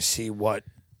interesting to see what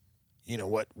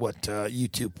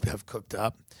YouTube have cooked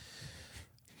up.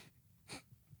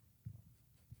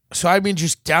 So,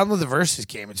 just download the Versus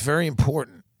game. It's very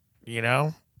important,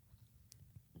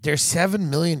 There's 7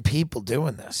 million people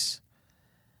doing this.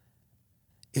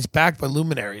 It's backed by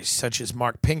luminaries such as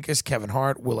Mark Pincus, Kevin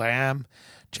Hart, will.i.am,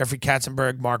 Jeffrey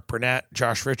Katzenberg, Mark Burnett,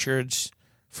 Josh Richards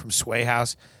from Sway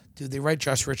House. Dude, they write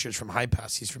Josh Richards from Hype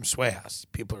House. He's from Sway House.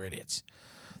 People are idiots.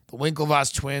 The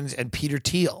Winklevoss twins and Peter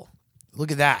Thiel.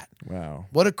 Look at that. Wow.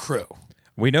 What a crew.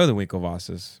 We know the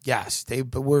Winklevosses. Yes, they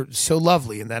were so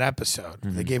lovely in that episode.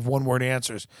 They gave one-word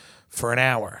answers for an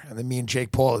hour. And then me and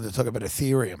Jake Paul had to talk about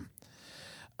Ethereum,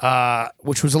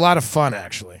 which was a lot of fun,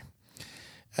 actually.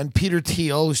 And Peter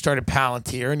Thiel, who started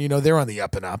Palantir, and, they're on the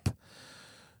up and up.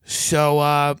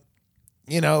 So,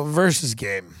 Versus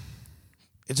game.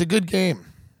 It's a good game.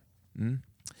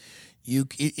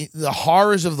 The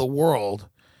horrors of the world,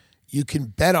 you can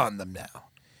bet on them now.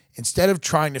 Instead of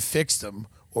trying to fix them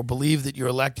or believe that your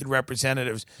elected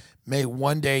representatives may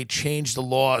one day change the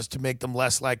laws to make them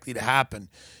less likely to happen,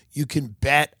 you can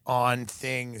bet on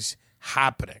things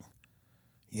happening.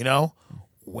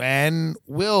 When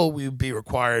will we be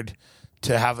required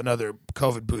to have another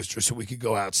COVID booster so we could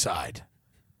go outside?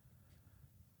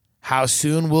 How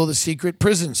soon will the secret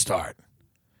prison start?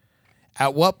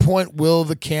 At what point will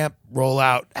the camp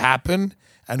rollout happen,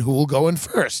 and who will go in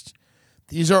first?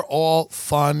 These are all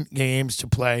fun games to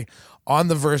play on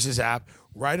the Versus app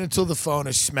right until the phone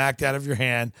is smacked out of your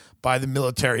hand by the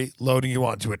military loading you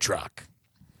onto a truck.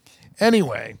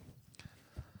 Anyway,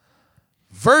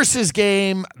 Versus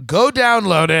game, go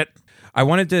download it. I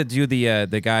wanted to do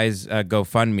the guy's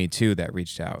GoFundMe too that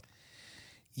reached out.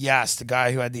 Yes, the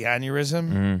guy who had the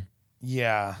aneurysm.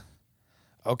 Yeah.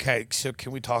 Okay, so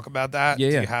can we talk about that?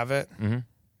 Yeah. Do you have it?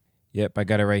 Yep, I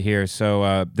got it right here.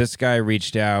 So this guy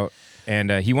reached out,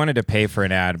 and he wanted to pay for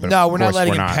an ad, but no, of we're course not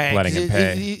letting we're him not pay. letting him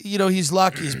pay. He's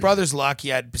lucky. His brother's lucky.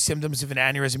 He had symptoms of an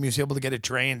aneurysm. He was able to get it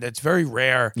drained. That's very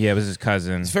rare. Yeah, it was his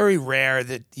cousin. It's very rare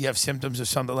that you have symptoms of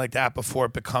something like that before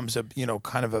it becomes a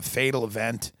kind of a fatal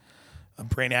event, a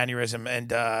brain aneurysm.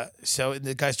 And so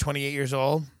the guy's 28 years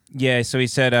old. Yeah, so he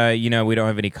said, we don't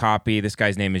have any copy. This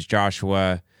guy's name is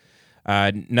Joshua.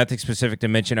 Nothing specific to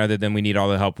mention other than we need all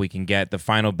the help we can get. The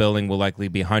final billing will likely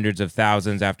be hundreds of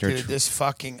thousands after. Dude,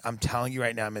 I'm telling you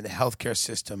right now, the healthcare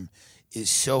system is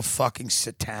so fucking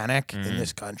satanic in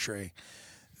this country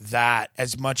that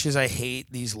as much as I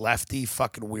hate these lefty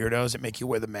fucking weirdos that make you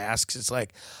wear the masks, it's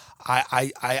like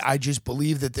I just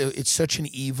believe that it's such an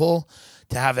evil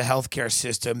to have a healthcare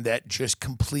system that just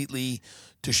completely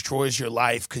destroys your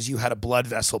life because you had a blood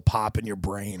vessel pop in your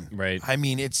brain. Right. I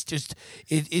mean, it's just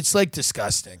it's like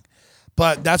disgusting.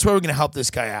 But that's why we're gonna help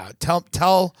this guy out.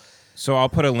 Tell. So I'll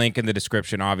put a link in the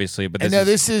description, obviously. But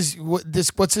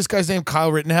what's this guy's name?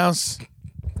 Kyle Rittenhouse.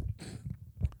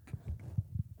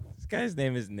 This guy's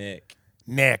name is Nick.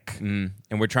 And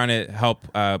we're trying to help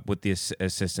with the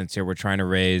assistance here. We're trying to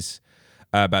raise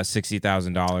about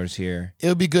 $60,000 here. It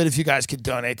would be good if you guys could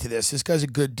donate to this. This guy's a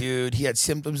good dude. He had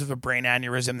symptoms of a brain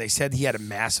aneurysm. They said he had a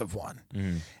massive one.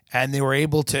 And they were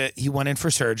able to, he went in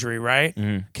for surgery, right?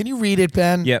 Can you read it,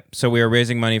 Ben? Yep. So we are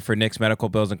raising money for Nick's medical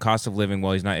bills and cost of living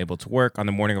while he's not able to work. On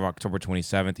the morning of October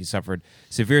 27th, he suffered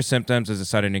severe symptoms as a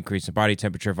sudden increase in body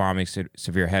temperature, vomiting,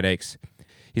 severe headaches.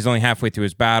 He's only halfway through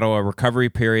his battle. A recovery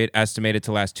period estimated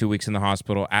to last 2 weeks in the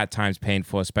hospital, at times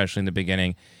painful, especially in the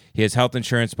beginning. He has health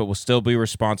insurance, but will still be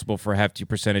responsible for a hefty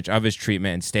percentage of his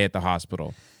treatment and stay at the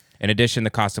hospital. In addition, the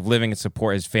cost of living and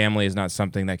support his family is not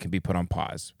something that can be put on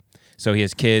pause. So he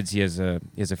has kids, he has a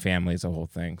family, it's a whole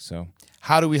thing. So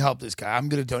how do we help this guy? I'm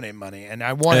going to donate money, and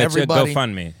I want everybody. It's a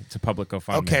GoFundMe. It's a public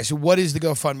GoFundMe. Okay, so what is the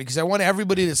GoFundMe? Because I want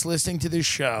everybody that's listening to this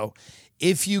show,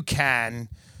 if you can,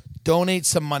 donate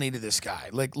some money to this guy.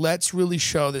 Like, let's really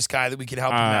show this guy that we can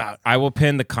help him out. I will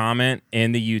pin the comment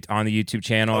on the YouTube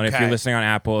channel, and if Okay. you're listening on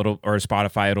Apple or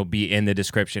Spotify, it'll be in the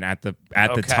description at the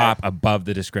top above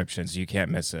the description, so you can't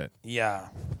miss it. Yeah.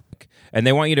 And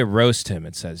they want you to roast him.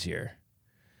 It says here,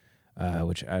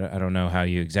 which I don't know how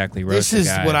you exactly roast. This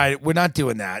is the guy. we're not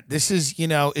doing that. This is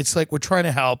it's like we're trying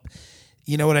to help.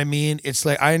 You know what I mean? It's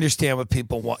like I understand what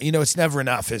people want. It's never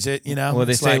enough, is it? Well,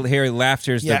 they It's say like, here,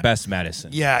 laughter is the best medicine.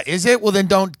 Yeah, is it? Well, then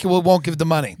we won't give the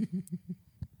money.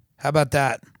 How about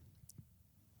that?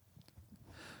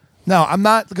 No, I'm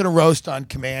not going to roast on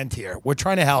command here. We're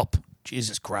trying to help.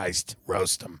 Jesus Christ,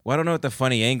 roast him. Well, I don't know what the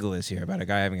funny angle is here about a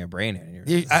guy having a brain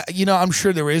aneurysm. I'm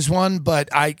sure there is one, but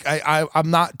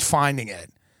I'm not finding it.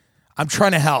 I'm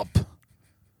trying to help.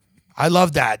 I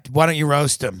love that. Why don't you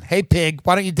roast him? Hey, pig,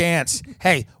 why don't you dance?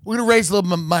 Hey, we're going to raise a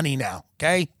little money now,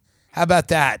 okay? How about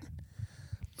that?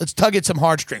 Let's tug at some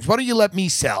heartstrings. Why don't you let me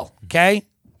sell, okay?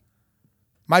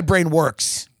 My brain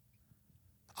works.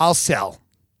 I'll sell.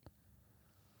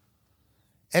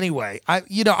 Anyway, I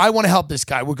want to help this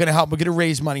guy. We're going to help. We're going to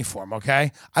raise money for him,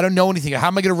 okay? I don't know anything. How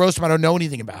am I going to roast him? I don't know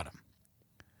anything about him.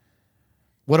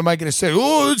 What am I going to say?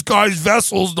 Oh, this guy's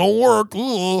vessels don't work.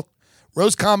 Ooh.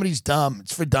 Roast comedy's dumb.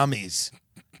 It's for dummies,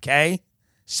 okay?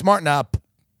 Smarten up,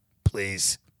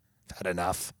 please. I've had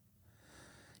enough.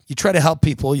 You try to help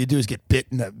people, all you do is get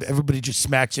bitten. Everybody just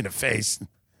smacks you in the face.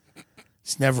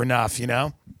 It's never enough,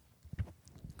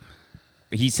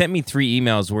 He sent me 3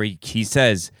 emails where he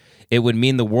says it would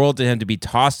mean the world to him to be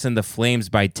tossed in the flames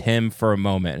by Tim for a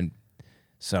moment.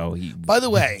 So By the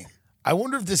way, I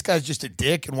wonder if this guy's just a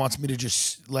dick and wants me to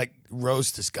just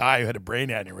roast this guy who had a brain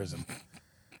aneurysm.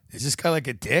 Is this guy like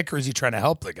a dick, or is he trying to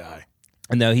help the guy?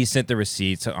 No, he sent the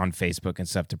receipts on Facebook and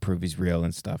stuff to prove he's real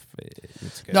and stuff.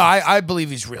 It's good. No, I believe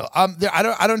he's real.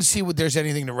 I don't see what there's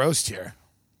anything to roast here.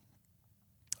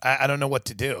 I don't know what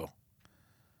to do.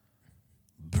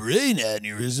 Brain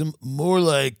aneurysm, more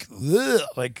like ugh,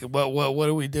 what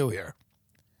do we do here?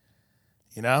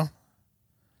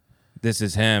 This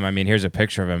is him. I mean, here's a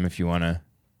picture of him if you want to.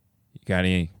 You got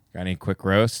any quick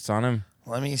roasts on him?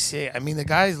 Let me see. I mean, the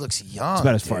guy looks young. It's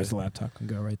about as far as the laptop can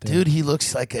go right there. Dude, he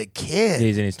looks like a kid.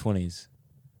 He's in his 20s.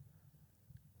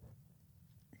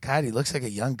 God, he looks like a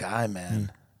young guy,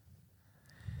 man.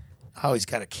 Oh, he's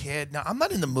got a kid. No, I'm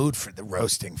not in the mood for the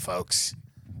roasting, folks.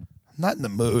 I'm not in the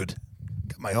mood.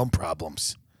 Got my own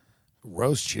problems.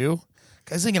 Roast you?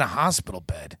 Guy's like in a hospital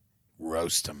bed.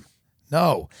 Roast him.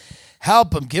 No.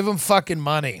 Help him. Give him fucking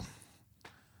money.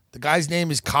 The guy's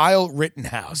name is Kyle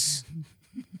Rittenhouse.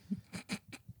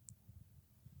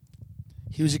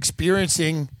 He was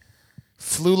experiencing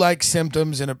flu-like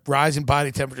symptoms and a rise in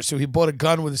body temperature, so he bought a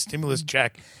gun with a stimulus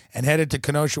check and headed to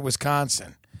Kenosha,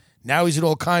 Wisconsin. Now he's in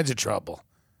all kinds of trouble.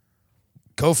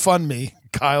 GoFundMe,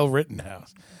 Kyle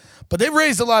Rittenhouse. But they've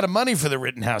raised a lot of money for the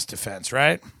Rittenhouse defense,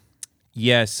 right?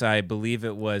 Yes, I believe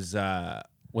it was.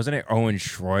 Wasn't it Owen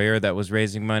Schroyer that was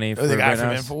raising money for the guy from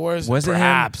Rittenhouse? InfoWars? Was it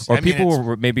Perhaps. him? Or I mean, people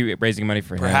were maybe raising money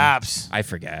for him. Perhaps. I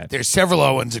forget. There's several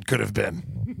Owens it could have been.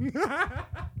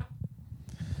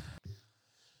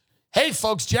 Hey,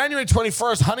 folks, January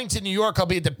 21st, Huntington, New York. I'll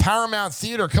be at the Paramount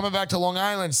Theater coming back to Long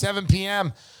Island, 7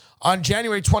 p.m. On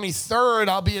January 23rd,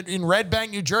 I'll be in Red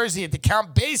Bank, New Jersey at the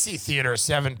Count Basie Theater,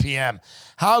 7 p.m.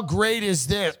 How great is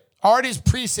this? Artist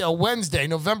presale Wednesday,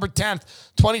 November 10th,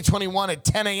 2021 at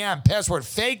 10 a.m. Password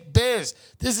Fake Biz.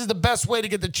 This is the best way to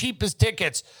get the cheapest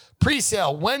tickets.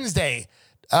 Presale Wednesday,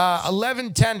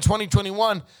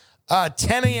 11/10/2021,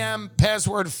 10 a.m.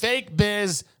 Password Fake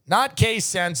Biz, not case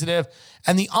sensitive.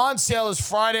 And the on sale is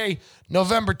Friday,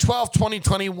 November 12th,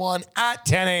 2021 at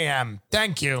 10 a.m.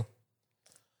 Thank you.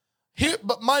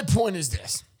 But my point is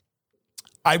this.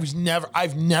 I've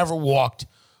never walked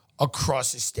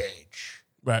across a stage.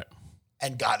 Right.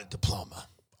 And got a diploma.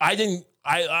 I didn't.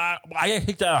 I got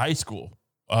kicked out of high school,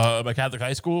 my Catholic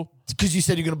high school, because you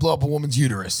said you're going to blow up a woman's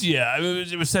uterus. Yeah,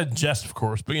 it was said in jest, of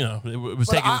course, but it was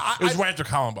taken. It was right after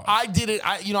Columbine. I did it.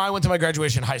 I went to my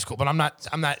graduation in high school, but I'm not.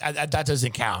 That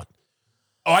doesn't count.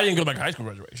 Oh, I didn't go to my high school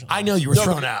graduation. I know you were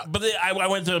thrown out, but I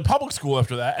went to public school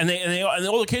after that, and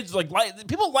all the kids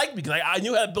people liked me because I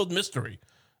knew how to build mystery.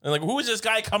 And who is this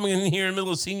guy coming in here in the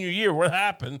middle of senior year? What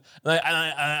happened? And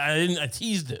I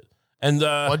teased it. And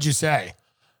what'd you say?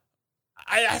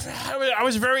 I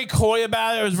was very coy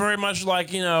about it. I was very much I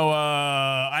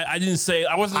didn't say,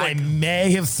 I wasn't I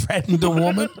may have threatened a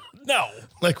woman. No.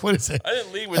 What is it? I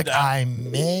didn't lead with that. I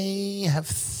may have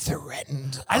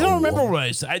threatened. I don't remember what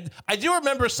I said. I do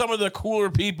remember some of the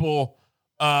cooler people,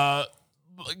 kind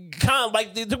of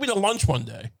they took me to lunch one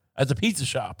day at the pizza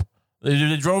shop.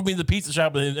 They drove me to the pizza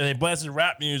shop and they blasted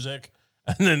rap music,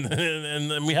 and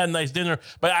then we had a nice dinner.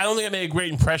 But I don't think I made a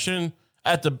great impression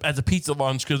at the pizza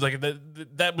lunch because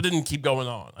that didn't keep going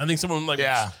on. I think someone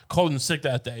called in sick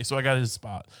that day, so I got his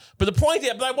spot. But the point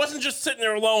is, but I wasn't just sitting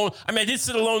there alone. I mean, I did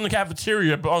sit alone in the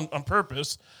cafeteria on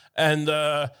purpose, and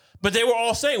but they were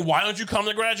all saying, "Why don't you come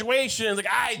to graduation?"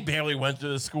 I barely went to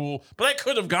the school, but I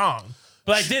could have gone,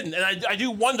 but I didn't. And I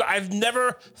do wonder. I've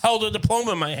never held a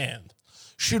diploma in my hand.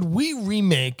 Should we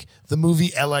remake the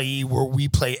movie LIE where we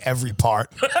play every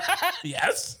part?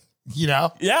 Yes. Yeah,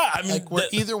 I mean, where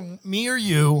either me or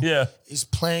you is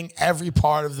playing every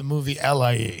part of the movie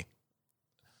LIE.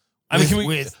 I mean,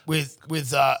 with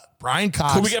Brian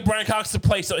Cox. Could we get Brian Cox to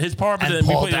play his part, but then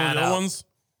we play the other ones?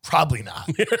 Probably not.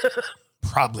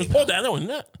 Probably. Was Paul Dano in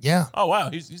that? Yeah. Oh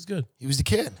wow, he's good. He was the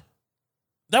kid.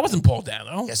 That wasn't Paul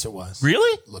Dano. Yes, it was.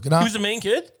 Really? Look it up. He was the main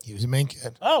kid. He was the main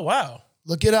kid. Oh wow.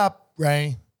 Look it up,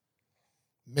 Ray.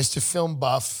 Mr. Film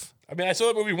Buff. I mean, I saw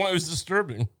that movie once. It was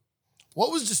disturbing.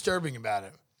 What was disturbing about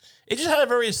it? It just had a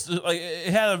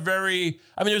very,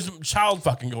 there's some child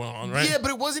fucking going on, right? Yeah, but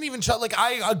it wasn't even child.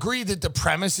 I agree that the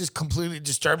premise is completely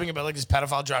disturbing about this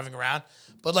pedophile driving around.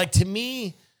 But to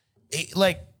me,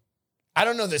 I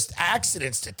don't know this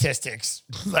accident statistics.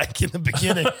 In the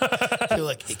beginning,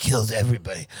 they're it kills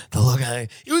everybody.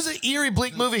 It was an eerie,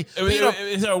 bleak movie.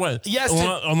 Yes,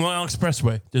 on the Long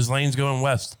Expressway, there's lanes going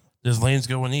west. There's lanes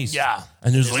going east. Yeah,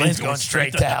 and there's lanes going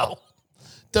straight to hell.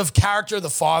 The character of the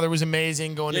father was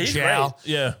amazing, going to jail.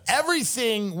 Great. Yeah.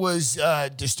 Everything was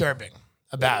disturbing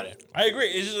about it. I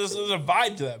agree. There's a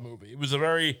vibe to that movie.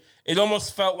 It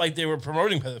almost felt like they were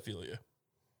promoting pedophilia.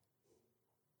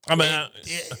 I mean,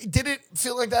 did it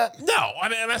feel like that? No. I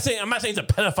mean, I'm not saying it's a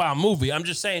pedophile movie. I'm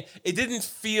just saying it didn't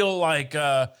feel like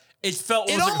it felt.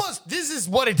 This is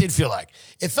what it did feel like.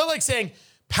 It felt like saying,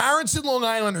 parents in Long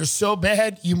Island are so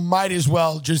bad, you might as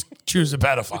well just choose a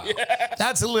pedophile. Yeah.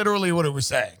 That's literally what it was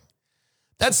saying.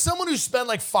 That's someone who spent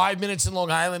 5 minutes in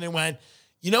Long Island and went,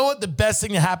 you know what? The best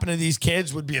thing to happen to these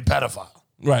kids would be a pedophile.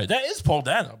 Right. That is Paul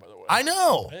Dano, by the way. I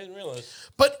know. I didn't realize.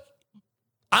 But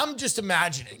I'm just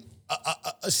imagining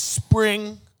a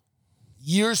spring,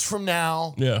 years from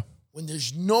now, when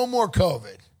there's no more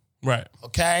COVID. Right.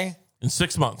 Okay? In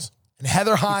 6 months. And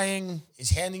Heather Hying is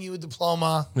handing you a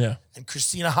diploma. Yeah. And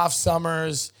Christina Hoff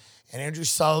Sommers and Andrew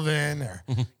Sullivan or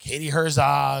Katie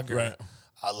Herzog or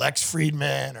Lex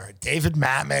Friedman or David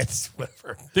Mamet,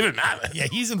 whatever. David Mamet? Yeah,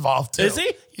 he's involved too. Is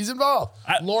he? He's involved.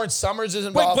 Lawrence Summers is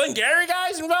involved. Wait, Glengarry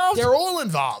guy's involved? They're all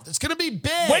involved. It's going to be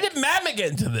big. Why did Mamet get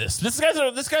into this? This guy's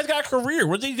got a career.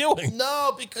 What's he doing?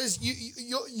 No, because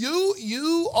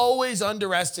you always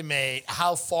underestimate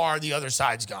how far the other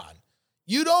side's gone.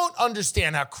 You don't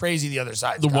understand how crazy the other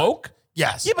side's gone. The woke?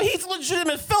 Yes. Yeah, but he's a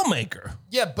legitimate filmmaker.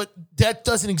 Yeah, but that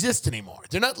doesn't exist anymore.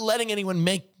 They're not letting anyone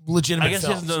make legitimate films. I guess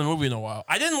he hasn't done a movie in a while.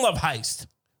 I didn't love Heist.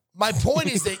 My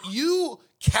point is that you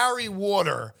carry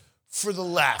water for the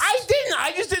left. I didn't.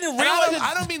 I just didn't realize.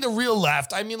 I don't mean the real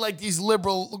left. I mean these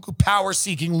liberal,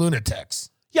 power-seeking lunatics.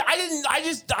 Yeah, I didn't.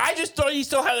 I just thought he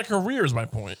still had a career. Is my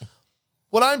point.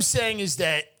 What I'm saying is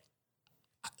that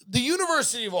the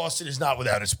University of Austin is not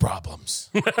without its problems.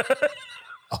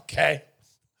 Okay.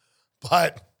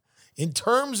 But in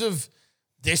terms of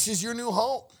this is your new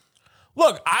home.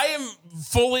 Look, I am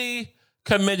fully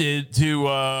committed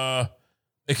to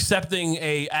accepting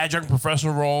a adjunct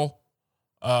professor role.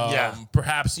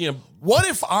 Perhaps, What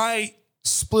if I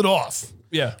split off?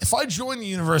 Yeah. If I join the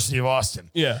University of Austin,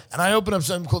 Yeah. and I open up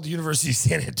something called the University of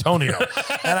San Antonio,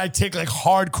 and I take like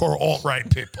hardcore alt-right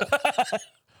people,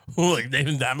 Like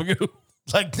Nathan Damagoo.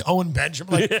 like Owen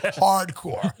Benjamin, like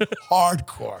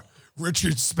hardcore,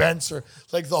 Richard Spencer,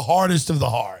 like the hardest of the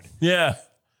hard. Yeah.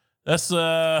 That's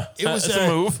a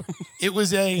move. It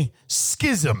was a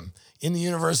schism in the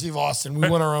University of Austin. We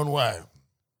went our own way.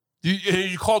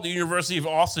 You called the University of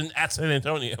Austin at San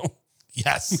Antonio.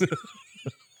 Yes.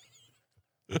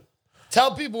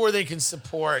 Tell people where they can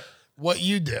support what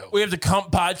you do. We have the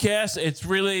Comp podcast. It's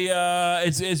really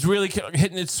it's really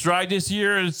hitting its stride this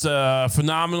year. It's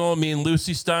phenomenal. Me and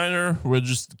Lucy Steiner, we're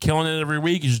just killing it every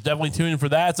week. You should definitely tune in for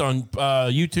that. It's on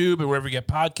YouTube and wherever you get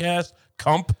podcasts.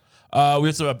 Comp. We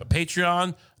also have a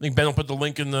Patreon. I think Ben will put the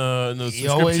link in the description. He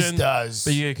always does.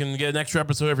 But you can get an extra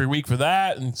episode every week for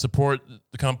that and support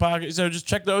the Comp podcast. So just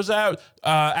check those out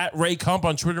at Ray Comp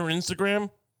on Twitter and Instagram.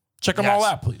 Check them all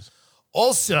out, please.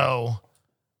 Also,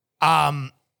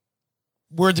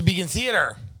 we're at the Beacon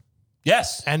Theater.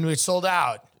 Yes. And we sold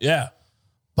out. Yeah.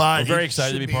 But we're very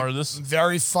excited to be part of this.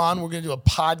 Very fun. We're going to do a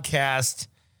podcast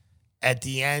at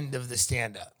the end of the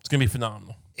stand-up. It's going to be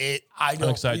phenomenal. We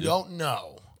don't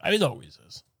know. It always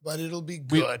is. But it'll be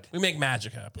good. We make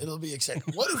magic happen. It'll be exciting.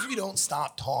 What if we don't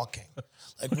stop talking?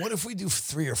 Like, what if we do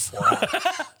 3 or 4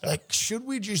 hours? Like, should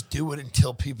we just do it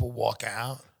until people walk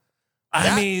out?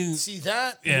 See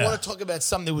that? Yeah. You want to talk about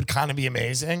something that would kind of be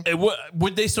amazing?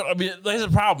 Would they start? I mean, there's a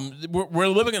problem. We're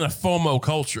living in a FOMO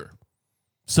culture.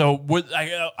 So,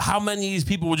 how many of these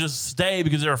people would just stay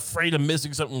because they're afraid of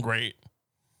missing something great?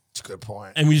 That's a good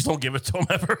point. And we just don't give it to them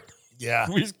ever. Yeah.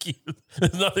 We just keep it.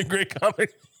 There's nothing great coming.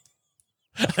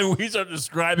 And we start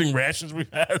describing rations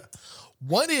we've had.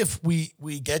 What if we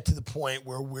get to the point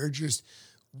where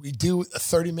we do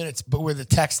 30 minutes, but where the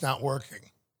tech's not working?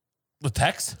 The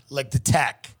text? Like the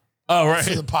tech. Oh, right.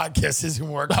 So the podcast isn't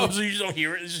working. Oh, so you just don't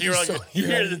hear it? You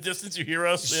hear in the distance, you hear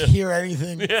us? You hear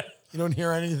anything? Yeah. You don't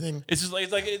hear anything? It's just like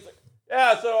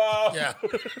yeah, so... Yeah.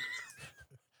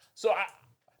 So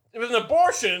it was an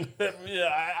abortion that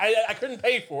I couldn't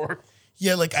pay for.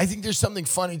 Yeah, like I think there's something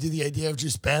funny to the idea of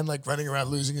just Ben like running around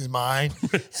losing his mind.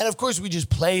 And of course we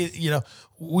just play,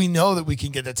 we know that we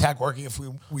can get the tech working if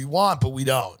we want, but we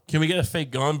don't. Can we get a fake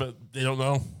gun, but they don't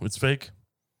know it's fake?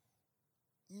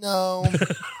 No.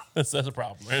 That's a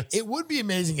problem, right? It would be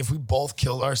amazing if we both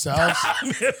killed ourselves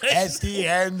at the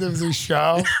end of the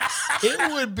show.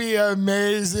 It would be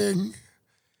amazing.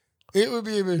 It would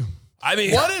be amazing. I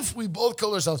mean, what if we both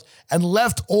killed ourselves and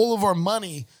left all of our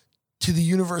money to the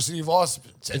University of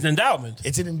Austin? It's an endowment.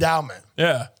 It's an endowment.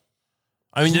 Yeah.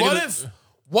 I mean,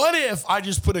 what if I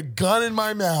just put a gun in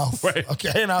my mouth, right.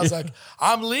 Okay, and I was like,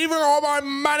 I'm leaving all my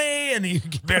money, and you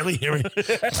can barely hear me.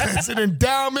 It's an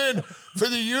endowment for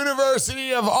the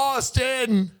University of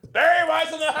Austin. Barry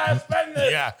Weiss will know how to spend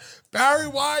it. Yeah. Barry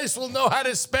Weiss will know how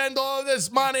to spend all of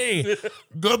this money.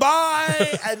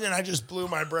 Goodbye. And then I just blew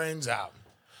my brains out.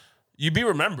 You'd be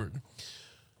remembered.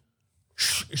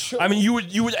 Sure. I mean,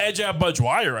 you would edge out Bud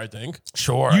Dwyer, I think.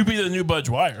 Sure. You'd be the new Bud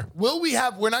Dwyer. We're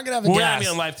not going to have a We're not guest. going to be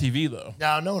on live TV, though.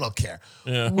 No, no one will care.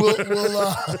 Yeah.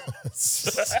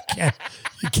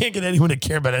 You can't get anyone to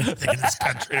care about anything in this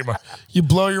country anymore. You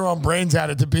blow your own brains out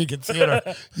at the Beacon Theater.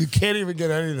 You can't even get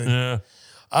anything. Yeah.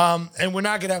 And we're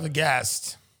not going to have a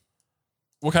guest.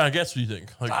 What kind of guest do you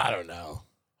think? Like, I don't know.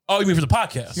 Oh, you mean for the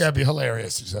podcast? Yeah, it'd be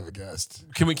hilarious to just have a guest.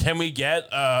 Can we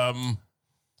get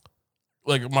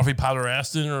like Muffy Potter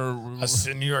Aston or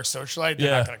A New York socialite?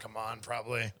 They're not going to come on,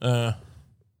 probably. Can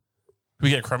we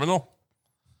get a criminal?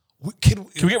 Can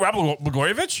we get Rob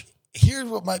Blagojevich? Here's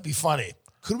what might be funny.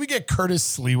 Could we get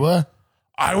Curtis Sliwa?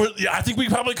 I think we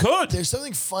probably could. There's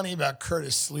something funny about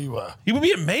Curtis Sliwa. He would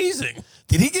be amazing.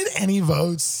 Did he get any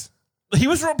votes? He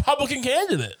was a Republican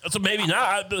candidate, so maybe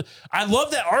not. I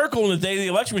love that article on the day of the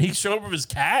election when he showed up with his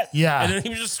cat. Yeah. And then he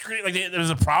was just screaming like there was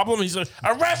a problem. He's like,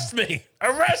 arrest me.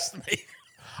 Arrest me.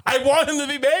 I want him to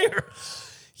be mayor.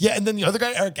 Yeah, and then the other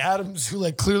guy, Eric Adams, who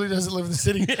like clearly doesn't live in the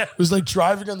city, was like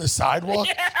driving on the sidewalk.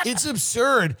 Yeah. It's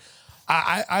absurd.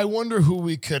 I wonder who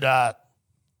we could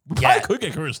we probably could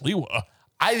get Curtis Sliwa.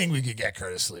 I think we could get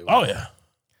Curtis Sliwa. Oh, yeah.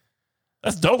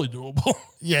 That's totally doable.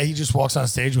 Yeah, he just walks on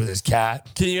stage with his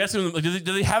cat. Can you ask him, like, do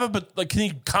they have it, but like, can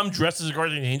he come dressed as a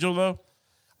guardian angel, though?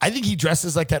 I think he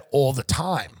dresses like that all the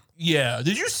time. Yeah.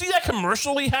 Did you see that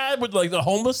commercial he had with like the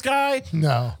homeless guy?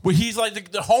 No. Where he's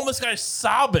like the homeless guy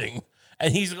sobbing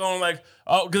and he's going like,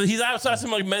 oh, because he's outside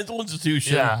some like mental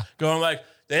institution, going like,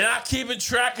 they're not keeping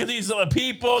track of these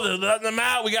people. They're letting them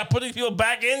out. We got to put these people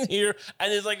back in here.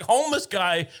 And this like homeless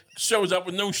guy shows up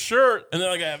with no shirt and then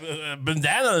like a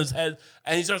bandana on his head.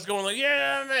 And he starts going like,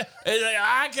 yeah, man. And he's like,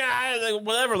 I got like,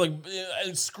 whatever, like,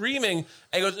 and screaming.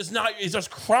 And he goes, it's not. He starts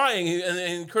crying.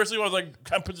 And Kirstie was like,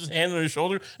 kind of puts his hand on his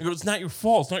shoulder and goes, it's not your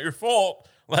fault. It's not your fault.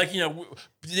 Like, you know,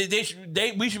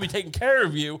 we should be taking care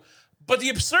of you. But the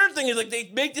absurd thing is, like, they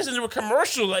make this into a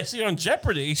commercial that I see on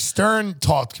Jeopardy. Stern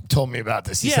told me about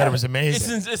this. He said it was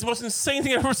amazing. It's the most insane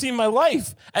thing I've ever seen in my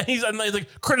lilife. And he's like,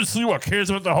 Curtis Lewa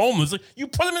cares about the homeless. Like, you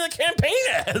put him in the campaign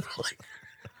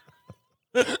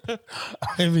ad.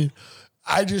 I mean,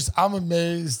 I'm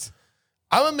amazed.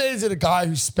 I'm amazed at a guy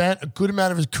who spent a good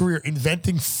amount of his career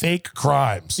inventing fake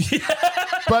crimes. Yeah.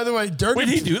 By the way, Dirty... Wait,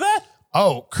 did he do that?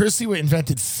 Oh, Chris Lewa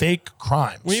invented fake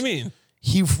crimes. What do you mean?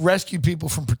 He rescued people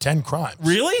from pretend crimes.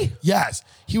 Really? Yes.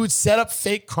 He would set up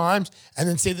fake crimes and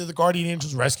then say that the Guardian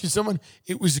Angels rescued someone.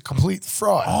 It was a complete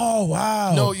fraud. Oh,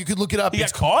 wow. No, you could look it up. He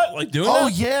got caught like doing that? Oh,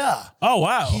 yeah. Oh,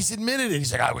 wow. He's admitted it.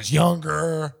 He's like, I was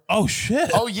younger. Oh,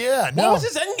 shit. Oh, yeah. No. What was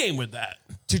his end game with that?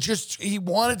 He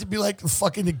wanted to be like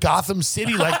fucking the Gotham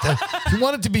City, he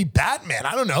wanted to be Batman.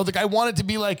 I don't know. The guy wanted to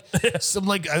be like some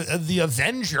like the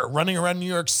Avenger running around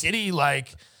New York City.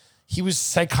 Like he was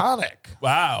psychotic.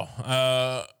 Wow.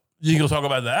 You think he'll talk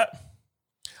about that?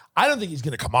 I don't think he's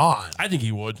going to come on. I think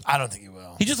he would. I don't think he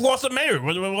will. He just lost a mayor.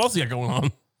 What else he got going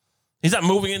on? He's not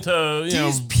moving into,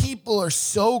 These people are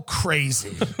so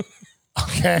crazy.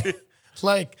 Okay.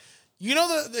 Like, you know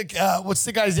what's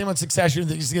the guy's name on Succession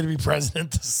that he's going to be president?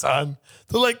 The son.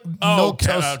 They're like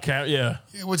Cam, yeah.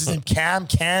 What's his name?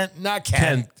 Not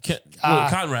Cam.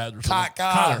 Conrad. Or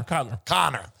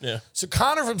Connor. Yeah. So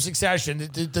Connor from Succession,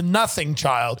 the nothing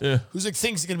child, who's like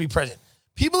thinks he's going to be president.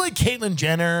 People like Caitlyn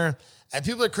Jenner and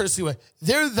people like Curtis Lewa,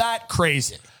 they're that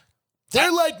crazy.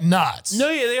 They're like nuts.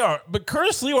 No, yeah, they are. But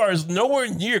Curtis Lewa is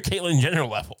nowhere near Caitlyn Jenner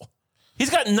level. He's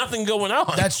got nothing going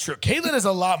on. That's true. Caitlyn has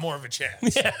a lot more of a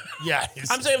chance. Yeah.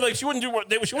 I'm saying like she wouldn't do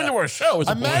our show.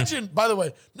 Imagine, by the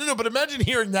way, but imagine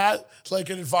hearing that,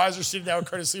 like an advisor sitting down with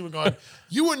Curtis Lewa going,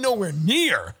 you were nowhere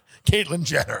near Caitlyn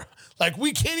Jenner. Like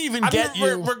we can't even get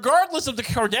you. Regardless of the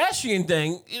Kardashian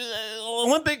thing,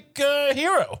 Olympic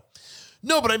hero.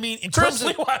 No, but I mean, in terms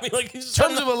of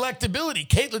electability,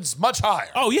 Caitlyn's much higher.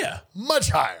 Oh, yeah.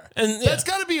 Much higher. And that's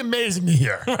got to be amazing to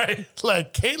hear. Right.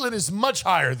 Like, Caitlyn is much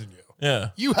higher than you. Yeah.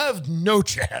 You have no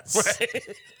chance.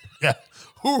 Right. Yeah.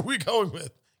 Who are we going with?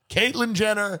 Caitlyn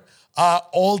Jenner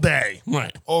all day.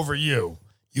 Right. Over you.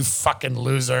 You fucking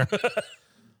loser.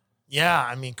 Yeah,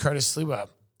 I mean, Curtis Lewa.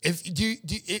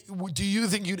 Do you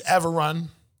think you'd ever run?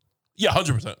 Yeah,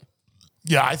 100%.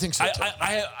 Yeah, I think so.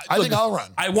 I think I'll run.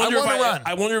 I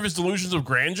wonder if it's delusions of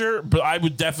grandeur, but I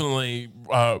would definitely.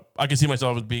 I can see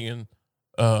myself as being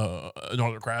an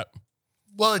autocrat.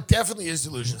 Well, it definitely is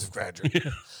delusions of grandeur.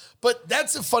 Yeah. But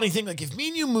that's a funny thing. Like, if me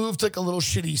and you moved to like a little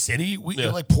shitty city,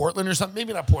 like Portland or something,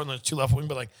 maybe not Portland, it's too left wing,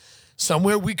 but like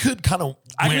somewhere we could kind of.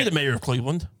 I could be the mayor of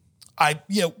Cleveland.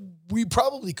 We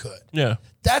probably could. Yeah.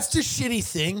 That's the shitty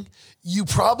thing. You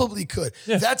probably could.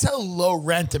 Yeah. That's how low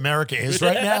rent America is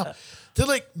right now. They're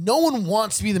like, no one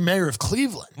wants to be the mayor of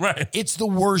Cleveland. Right. It's the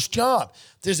worst job.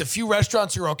 There's a few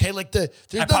restaurants who are okay. Like I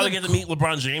probably get to meet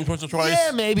LeBron James once or twice.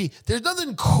 Yeah, maybe. There's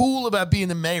nothing cool about being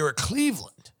the mayor of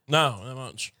Cleveland. No, not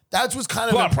much. That's what's kind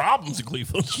of a lot of problems in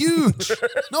Cleveland. Huge.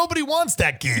 Nobody wants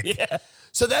that gig. Yeah.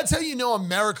 So that's how you know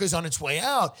America's on its way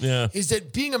out. Yeah. Is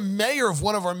that being a mayor of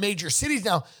one of our major cities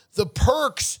now, the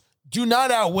perks do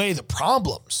not outweigh the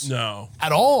problems. No.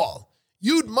 At all.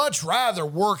 You'd much rather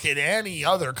work at any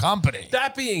other company.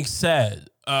 That being said,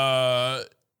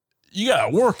 you gotta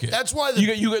work it. That's why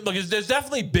look. There's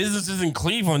definitely businesses in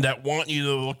Cleveland that want you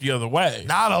to look the other way.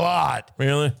 Not a lot.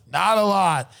 Really? Not a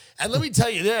lot. And let me tell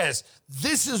you this.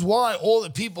 This is why all the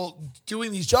people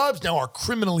doing these jobs now are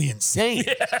criminally insane.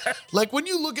 Yeah. Like when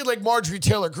you look at like Marjorie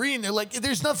Taylor Greene, they're like,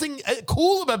 there's nothing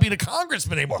cool about being a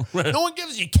congressman anymore. Right. No one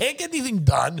gives, you can't get anything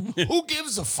done. Who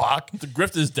gives a fuck? The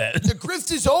grift is dead. The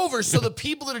grift is over. So the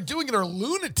people that are doing it are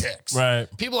lunatics. Right.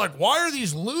 People are like, why are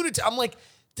these lunatics? I'm like,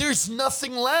 there's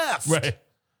nothing left. Right.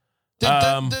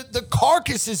 The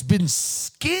carcass has been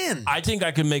skinned. I think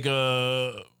I can make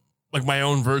my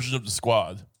own version of the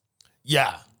Squad.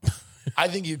 Yeah. I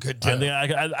think you could too. I think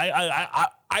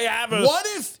I have a. What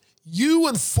if you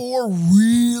and 4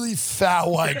 really fat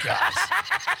white guys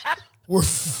were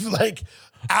like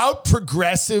out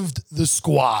progressived the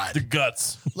Squad? The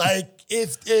guts. Like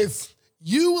if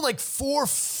you and like 3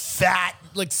 fat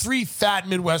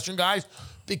Midwestern guys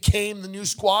became the new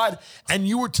Squad, and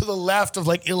you were to the left of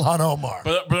like Ilhan Omar.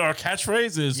 But our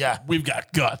catchphrase is, we've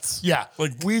got guts. Yeah,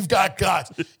 we've got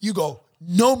guts. You go,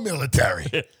 no military,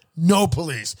 no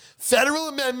police. Federal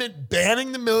amendment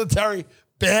banning the military,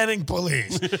 banning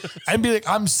police. And be like,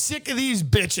 I'm sick of these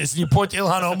bitches. And you point to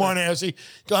Ilhan Omar and AOC.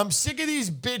 Go, I'm sick of these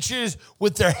bitches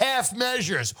with their half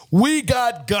measures. We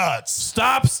got guts.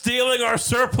 Stop stealing our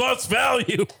surplus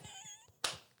value.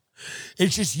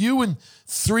 It's just you and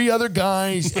 3 other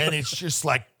guys, and it's just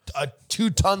like 2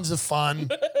 tons of fun.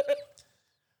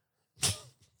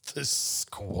 The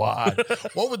Squad.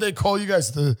 What would they call you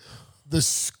guys? The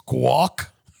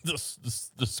Squawk? The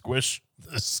Squish.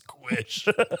 The Squish.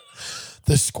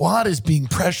 The Squad is being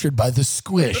pressured by the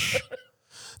Squish.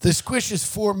 The Squish is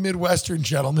 4 Midwestern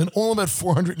gentlemen, all about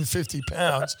 450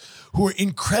 pounds, who are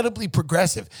incredibly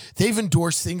progressive. They've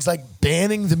endorsed things like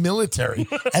banning the military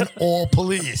and all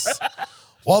police.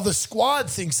 While the Squad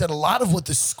thinks that a lot of what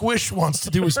the Squish wants to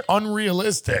do is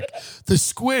unrealistic, the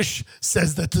Squish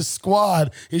says that the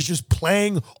Squad is just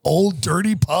playing old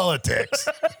dirty politics.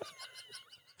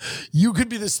 You could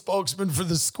be the spokesman for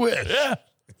the Squish.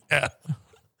 Yeah.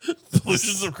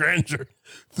 Delusions of grandeur.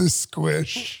 The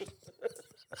Squish.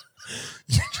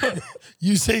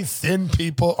 You say thin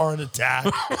people are an attack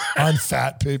on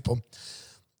fat people.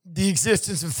 The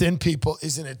existence of thin people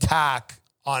is an attack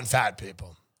on fat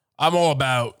people. I'm all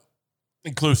about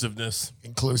inclusiveness.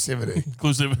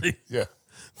 Inclusivity. Yeah.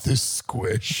 The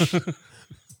Squish.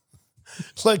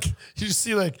 Like, you just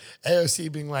see like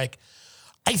AOC being like,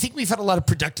 I think we've had a lot of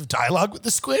productive dialogue with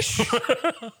the Squish.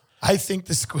 I think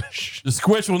the Squish. The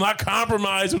Squish will not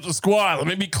compromise with the Squad. Let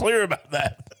me be clear about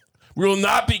that. We will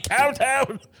not be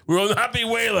cowtown. We will not be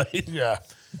waylaid. Yeah.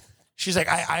 She's like,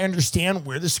 I understand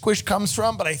where the Squish comes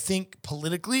from, but I think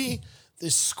politically,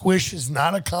 this Squish has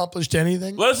not accomplished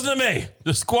anything. Listen to me.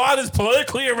 The Squad is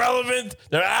politically irrelevant.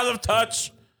 They're out of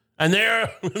touch. And they're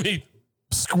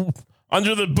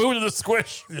under the boot of the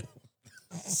Squish.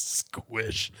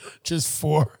 Squish. Just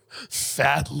 4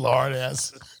 fat lard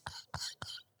asses.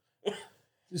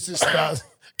 This is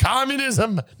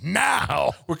communism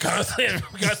now. We're constantly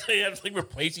have to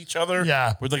replace each other.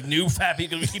 Yeah. With like new fat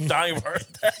people. We keep dying of heart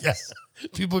attacks. Yes.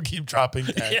 People keep dropping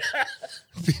dead. Yeah.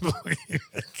 People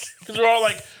because we're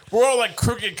all like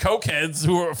crooked cokeheads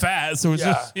who are fat. So it's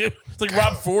just it's like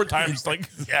Rob 4 times like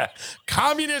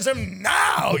communism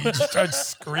now. You just start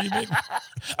screaming.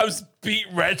 I was beat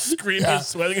red, screaming,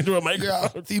 sweating into a microphone.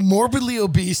 Yeah. The morbidly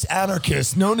obese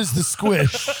anarchist known as the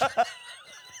Squish.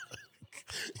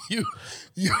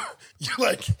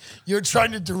 You're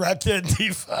trying to direct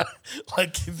Antifa,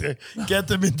 like get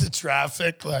them into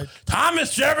traffic. Like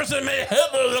Thomas Jefferson made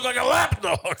Hitler look like a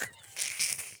lapdog.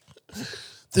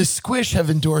 The Squish have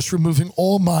endorsed removing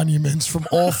all monuments from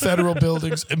all federal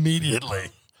buildings immediately.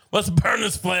 Let's burn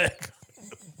this flag.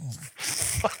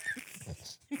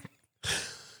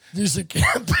 There's a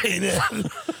campaign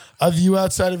ad of you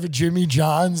outside of a Jimmy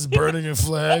John's burning a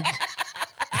flag.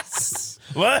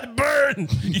 Let it burn,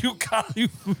 you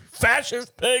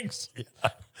fascist pigs. Yeah.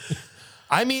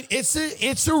 I mean, it's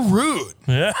a root.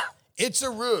 Yeah. It's a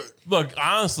root. Look,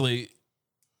 honestly,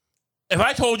 if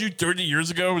I told you 30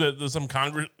 years ago that there's some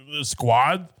Congress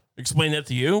Squad explained that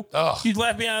to you, you'd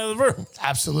laugh me out of the room.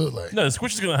 Absolutely. No, the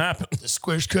Squish is going to happen. The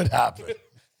Squish could happen.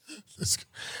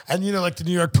 And, like the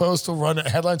New York Post will run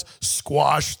headlines,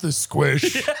 squash the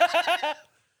Squish.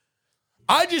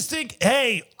 I just think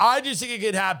it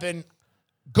could happen.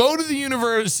 Go to the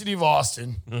University of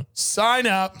Austin, sign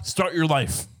up. Start your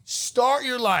life.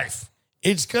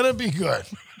 It's going to be good.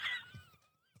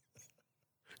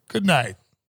 Good night.